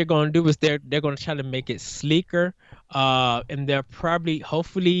think what they're going to do is they're going to try to make it sleeker, and they're probably,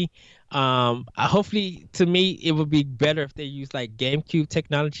 hopefully, to me, it would be better if they use like GameCube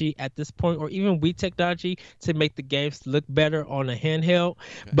technology at this point, or even Wii technology to make the games look better on a handheld,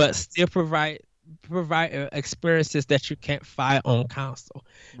 but still provide experiences that you can't find on console.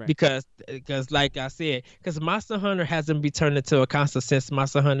 Right. Because like I said, because Monster Hunter hasn't been turned into a console since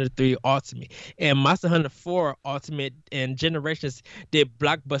Monster Hunter 3 Ultimate, and Monster Hunter 4 Ultimate and Generations did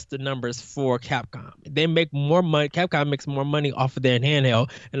blockbuster numbers for Capcom. They make more money. Capcom makes more money off of their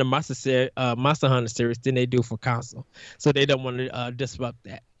handheld and the Monster Hunter series than they do for console. So they don't want to disrupt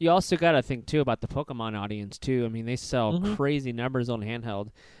that. You also got to think, too, about the Pokemon audience, too. I mean, they sell crazy numbers on handheld.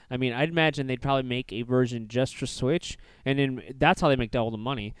 I mean, I'd imagine they'd probably make a version just for Switch, and then that's how they make all the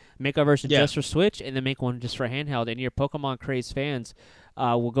money. Make a version just for Switch, and then make one just for handheld, and your Pokemon crazed fans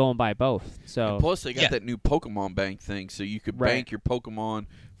will go and buy both. So And plus, they got that new Pokemon Bank thing, so you could bank your Pokemon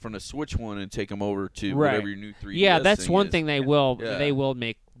from the Switch one and take them over to whatever your new 3DS Yeah, that's thing one is. thing they will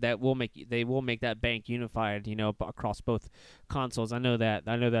make that bank unified, across both consoles. I know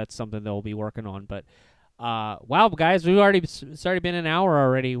that's something they'll be working on. But wow, guys, it's already been an hour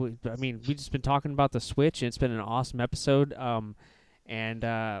already. We've just been talking about the Switch, and it's been an awesome episode. And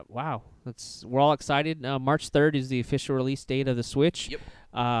wow, we're all excited. March 3rd is the official release date of the Switch.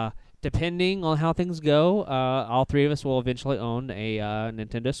 Yep. Depending on how things go, all three of us will eventually own a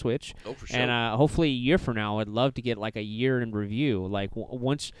Nintendo Switch. Oh, for sure. And hopefully a year from now, I'd love to get like a year in review. Like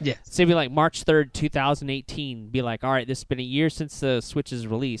once, Yes. say, like March 3rd, 2018. Be like, all right, this has been a year since the Switch's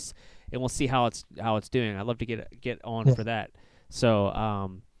release, and we'll see how it's doing. I'd love to get on for that. So,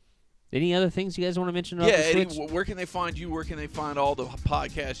 any other things you guys want to mention about the Eddie, Switch? where can they find you? Where can they find all the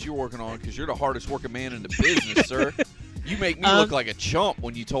podcasts you're working on? Because you're the hardest working man in the business, sir. You make me look like a chump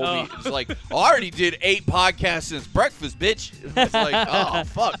when you told me. It's like, I already did 8 podcasts since breakfast, bitch. It's like, oh,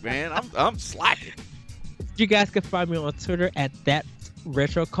 fuck, man. I'm slacking. You guys can find me on Twitter at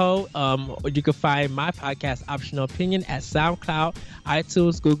 @ThatRetroCode. Or you can find my podcast, Optional Opinion, at SoundCloud,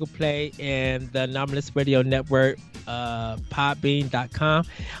 iTunes, Google Play, and the Anomalous Radio Network, Podbean.com.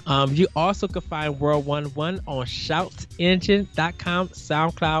 You also can find World 101 on ShoutEngine.com,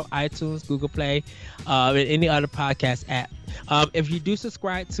 SoundCloud, iTunes, Google Play, and any other podcast app. If you do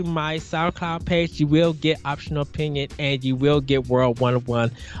subscribe to my SoundCloud page, you will get Optional Opinion, and you will get World 101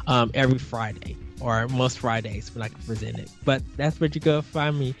 every Friday, or most Fridays when I can present it. But that's where you go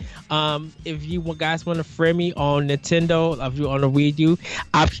find me. If you guys want to friend me on Nintendo, if you want to read you,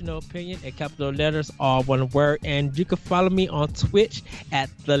 Optional Opinion in capital letters, all one word. And you can follow me on Twitch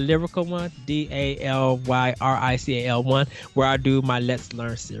at The Lyrical One, DALYRICAL1, where I do my Let's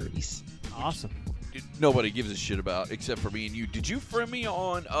Learn series. Awesome. Nobody gives a shit about except for me and you. Did you friend me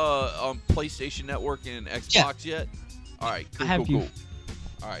on PlayStation Network and Xbox yet? All right, cool.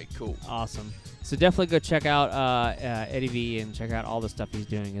 All right, cool. Awesome. So definitely go check out Eddie V and check out all the stuff he's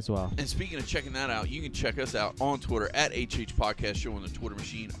doing as well. And speaking of checking that out, you can check us out on Twitter at HH Podcast Show on the Twitter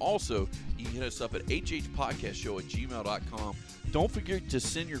machine. Also, you can hit us up at hhpodcastshow@gmail.com. Don't forget to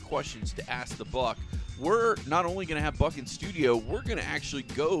send your questions to Ask the Buck. We're not only going to have Buck in studio, we're going to actually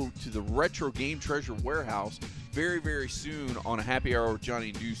go to the Retro Game Treasure Warehouse very, very soon on a Happy Hour with Johnny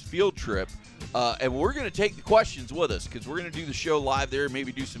and Deuce field trip. And we're going to take the questions with us because we're going to do the show live there,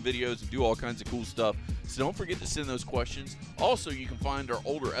 maybe do some videos and do all kinds of cool stuff. So don't forget to send those questions. Also, you can find our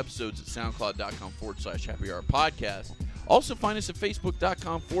older episodes at soundcloud.com/Happy Hour Podcast. Also, find us at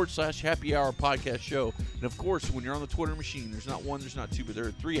facebook.com/Happy Hour Podcast Show. And of course, when you're on the Twitter machine, there's not one, there's not two, but there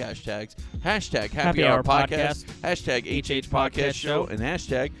are 3 hashtags. Hashtag Happy Hour Podcast, hashtag HH Podcast Show, and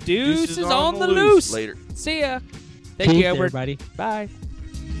hashtag Deuce is on the loose. Later. See ya. Thank Peace, you, Edward. everybody. Bye.